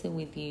messing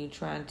with you,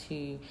 trying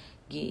to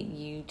get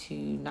you to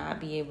not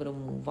be able to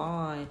move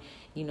on,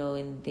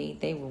 and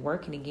they were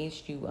working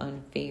against you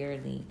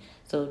unfairly.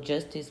 So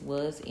justice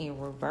was in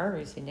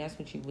reverse, and that's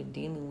what you were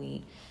dealing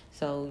with.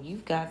 So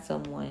you've got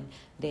someone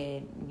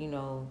that,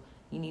 you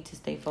need to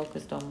stay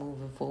focused on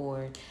moving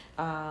forward.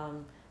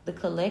 The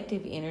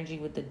collective energy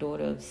with the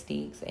Daughter of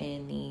Sticks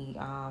and the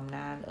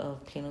Nine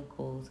of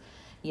Pentacles.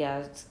 Yeah,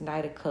 it's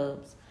Knight of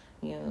Cups.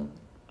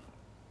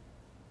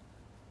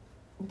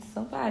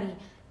 Somebody...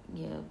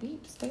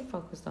 stay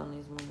focused on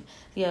this moment.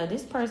 Yeah,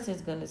 this person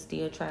is going to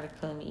still try to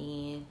come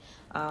in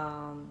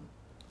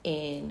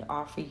and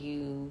offer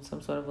you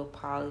some sort of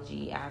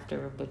apology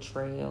after a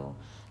betrayal.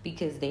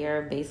 because they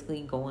are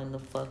basically going the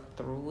fuck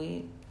through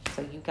it.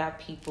 So you got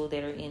people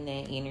that are in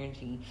that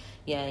energy.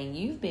 Yeah, and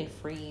you've been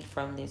freed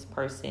from this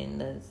person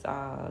that's,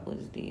 what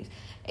is this?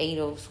 8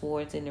 of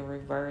Swords in the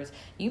reverse.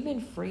 You've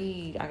been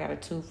freed. I got a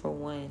 2 for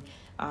 1.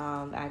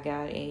 I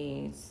got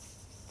a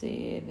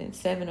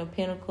 7 of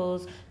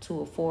Pentacles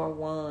to a 4 of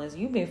Wands.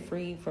 You've been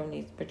freed from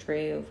this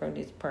betrayal from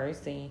this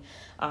person.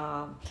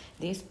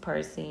 This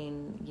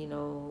person, you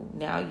know,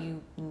 now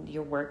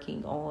you're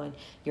working on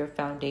your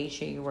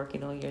foundation. You're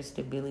working on your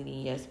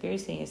stability. Yeah,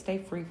 Spirit saying stay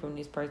free from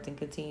this person.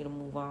 Continue to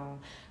move on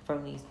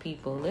from these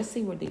people. Let's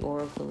see what the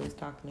Oracle is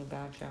talking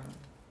about, y'all.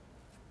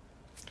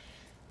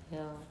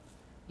 Yeah,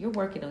 you're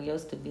working on your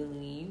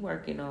stability. You're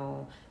working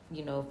on,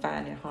 you know,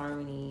 finding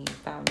harmony,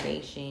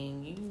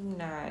 foundation. You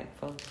not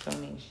focused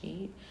on that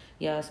shit.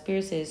 Yeah,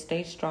 Spirit says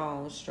stay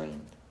strong,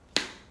 strength.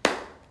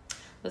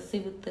 Let's see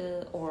what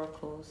the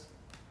oracles.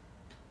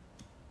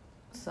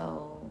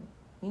 So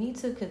you need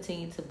to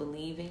continue to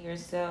believe in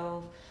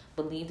yourself.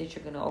 Believe that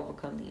you're going to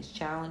overcome these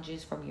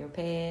challenges from your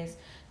past.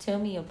 Tell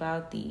me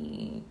about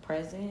the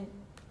present.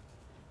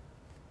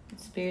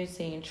 Spirit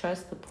saying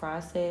trust the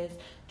process.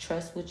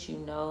 Trust what you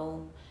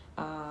know.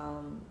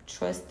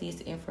 Trust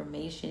this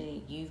information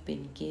that you've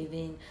been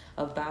given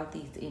about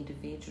these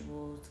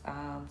individuals.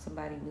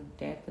 Somebody was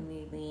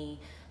definitely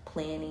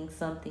planning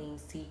something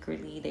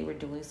secretly. They were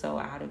doing so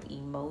out of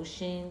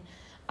emotion.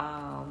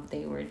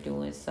 They were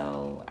doing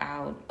so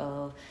out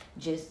of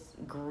just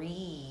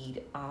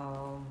greed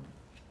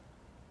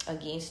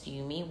against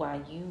you.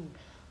 Meanwhile, you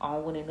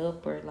all went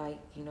up or like,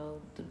 you know,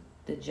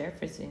 the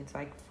Jeffersons,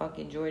 like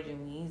fucking George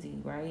and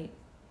Weezy, right?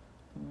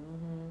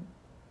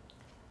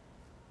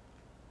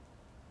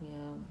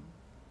 Yeah.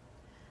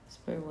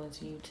 Spirit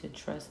wants you to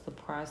trust the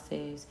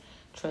process.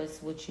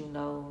 Trust what you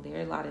know. There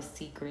are a lot of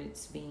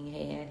secrets being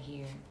had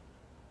here.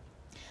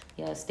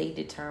 Yeah, stay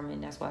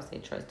determined. That's why I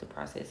said trust the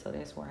process. So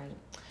that's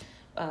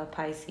right.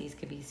 Pisces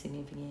could be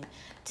significant.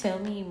 Tell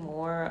me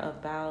more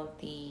about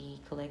the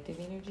collective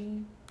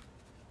energy.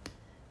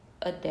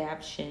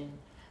 Adaption.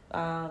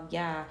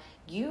 Yeah,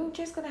 you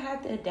just gonna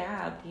have to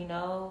adapt, you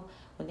know.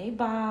 When they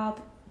bob,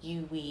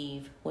 you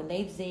weave. When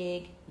they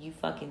zig, you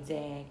fucking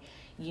zag.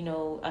 You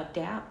know,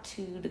 adapt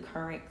to the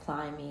current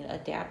climate,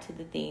 adapt to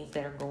the things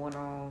that are going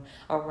on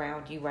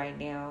around you right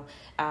now.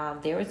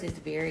 There was this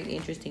very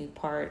interesting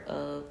part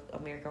of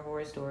American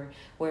Horror Story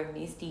where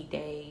Misty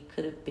Day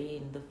could have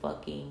been the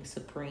fucking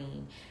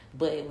supreme.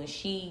 But when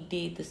she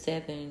did the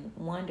 7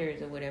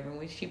 wonders or whatever,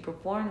 when she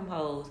performed them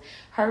hoes,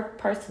 her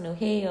personal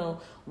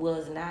hell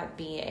was not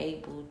being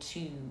able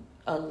to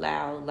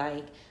allow,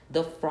 like,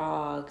 the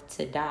frog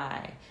to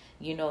die.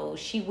 You know,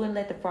 she wouldn't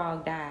let the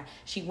frog die.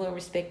 She wouldn't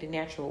respect the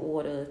natural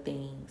order of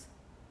things.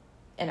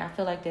 And I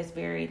feel like that's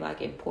very,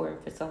 like,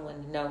 important for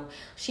someone to know.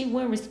 She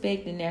wouldn't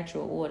respect the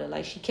natural order.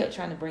 Like, she kept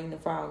trying to bring the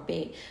frog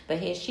back. But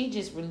had she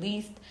just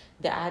released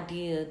the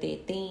idea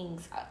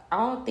that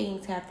all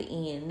things have to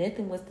end.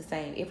 Nothing was the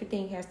same.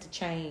 Everything has to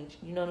change.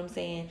 You know what I'm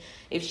saying?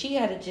 If she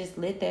had to just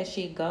let that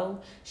shit go,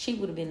 she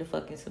would have been the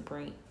fucking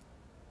supreme.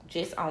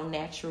 Just on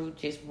natural,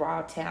 just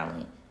raw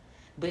talent.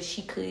 But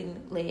she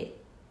couldn't let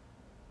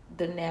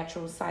the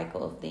natural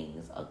cycle of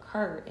things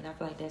occur. And I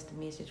feel like that's the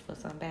message for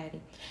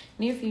somebody.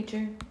 Near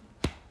future,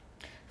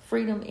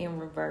 freedom in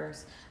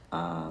reverse.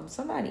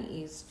 Somebody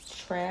is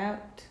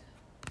trapped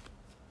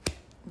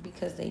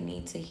because they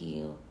need to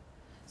heal.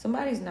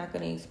 Somebody's not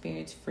going to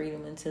experience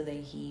freedom until they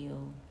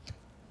heal.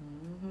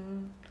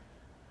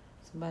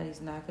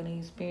 Somebody's not going to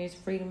experience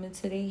freedom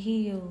until they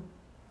heal.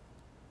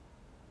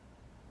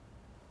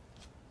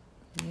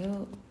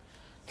 Yep.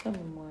 Tell me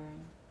more.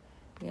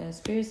 Yeah,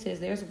 Spirit says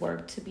there's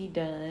work to be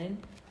done.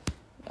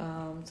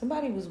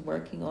 Somebody was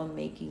working on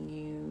making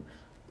you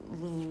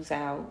lose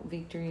out,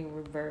 victory in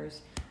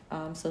reverse,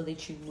 so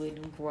that you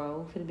wouldn't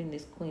grow. Could have been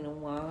this Queen of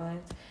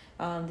Wands.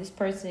 This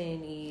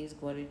person is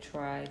going to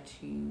try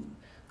to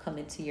come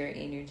into your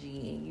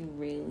energy, and you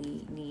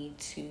really need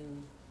to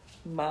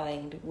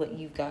mind what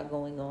you've got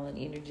going on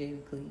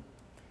energetically.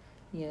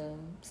 Yeah,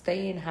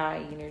 stay in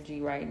high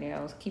energy right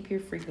now. Keep your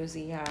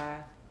frequency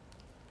high.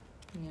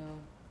 You know.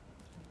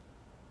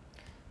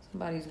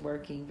 Somebody's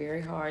working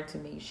very hard to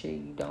make sure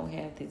you don't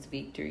have this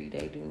victory.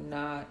 They do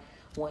not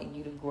want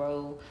you to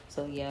grow.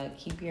 So, yeah,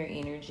 keep your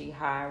energy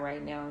high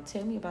right now.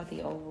 Tell me about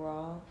the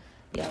overall.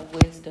 Yeah,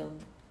 wisdom.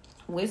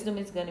 Wisdom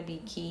is going to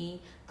be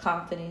key.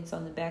 Confidence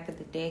on the back of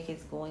the deck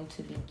is going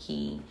to be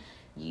key.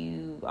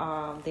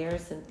 There are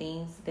some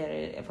things that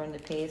are from the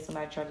past.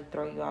 Somebody tried to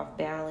throw you off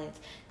balance.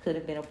 Could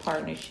have been a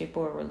partnership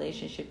or a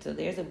relationship. So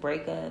there's a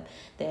breakup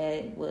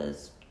that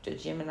was the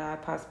Gemini,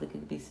 possibly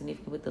could be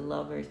significant with the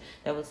Lovers,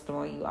 that was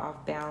throwing you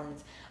off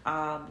balance.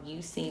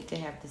 You seem to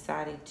have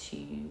decided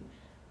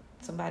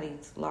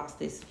somebody's lost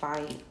this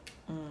fight.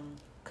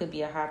 could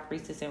be a high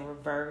priestess in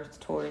reverse,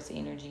 Taurus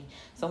energy.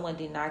 Someone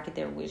did not get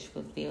their wish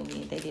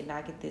fulfillment. They did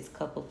not get this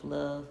cup of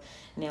love.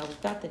 Now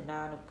we've got the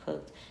 9 of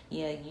cups.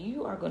 Yeah,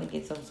 you are going to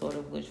get some sort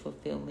of wish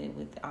fulfillment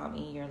with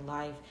in your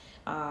life.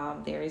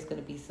 There is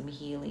going to be some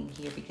healing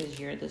here because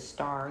you're the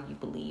star. You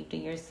believed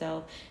in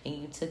yourself and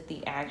you took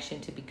the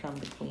action to become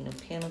the Queen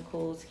of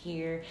Pentacles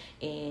here.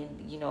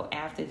 And, you know,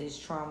 after this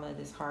trauma,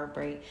 this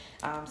heartbreak,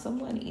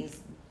 someone is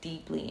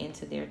deeply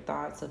into their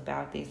thoughts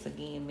about this.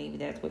 Again, maybe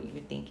that's what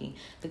you're thinking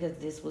because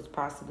this was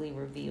possibly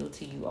revealed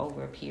to you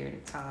over a period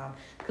of time.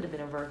 Could have been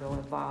a Virgo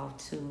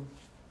involved too.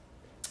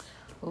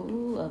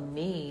 Ooh, a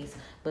maze.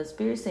 But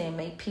Spirit saying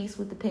make peace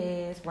with the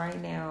past right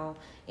now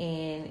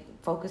and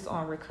focus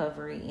on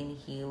recovery and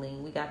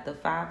healing. We got the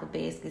 5 of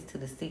baskets to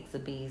the 6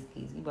 of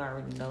baskets. You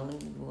already know.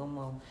 Let me do one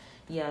more.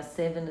 Yeah,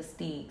 7 of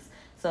sticks.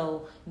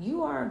 So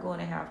you are going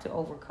to have to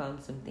overcome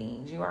some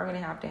things. You are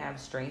going to have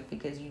strength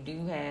because you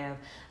do have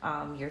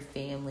your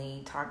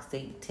family,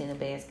 toxic 10 of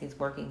baskets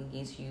working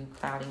against you,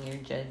 clouding your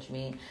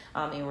judgment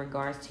in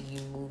regards to you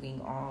moving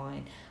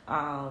on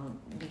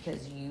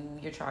because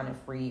you're trying to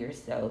free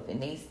yourself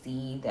and they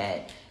see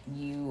that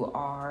you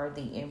are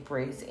the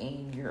Empress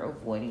and you're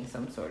avoiding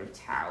some sort of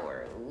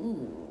tower.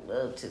 Ooh,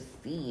 love to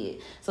see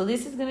it. So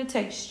this is going to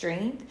take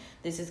strength.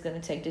 This is going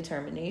to take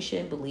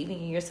determination,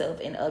 believing in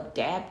yourself and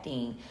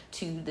adapting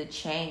to the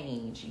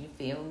change. You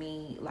feel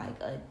me?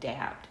 Like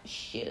adapt,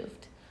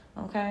 shift.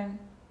 Okay?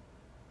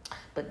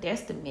 But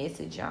that's the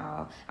message,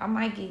 y'all. I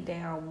might get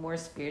down more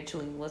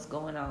spiritually what's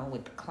going on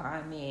with the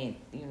climate,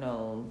 you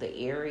know, the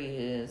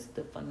areas,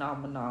 the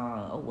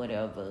phenomena or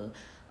whatever,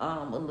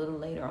 a little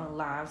later on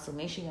live. So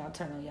make sure y'all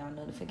turn on y'all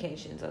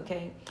notifications,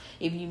 okay?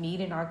 If you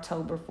need an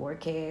October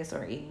forecast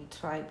or any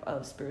type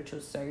of spiritual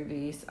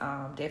service,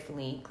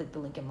 definitely click the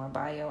link in my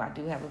bio. I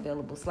do have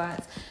available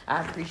slots.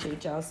 I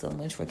appreciate y'all so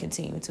much for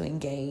continuing to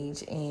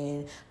engage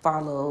and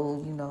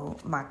follow, you know,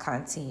 my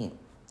content.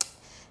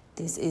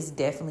 This is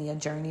definitely a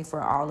journey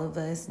for all of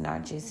us,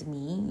 not just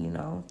me, you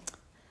know.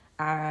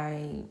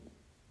 Other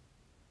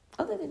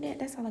than that,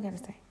 that's all I got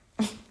to say.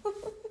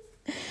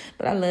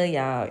 But I love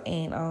y'all,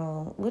 and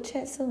we'll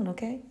chat soon,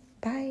 okay?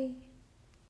 Bye.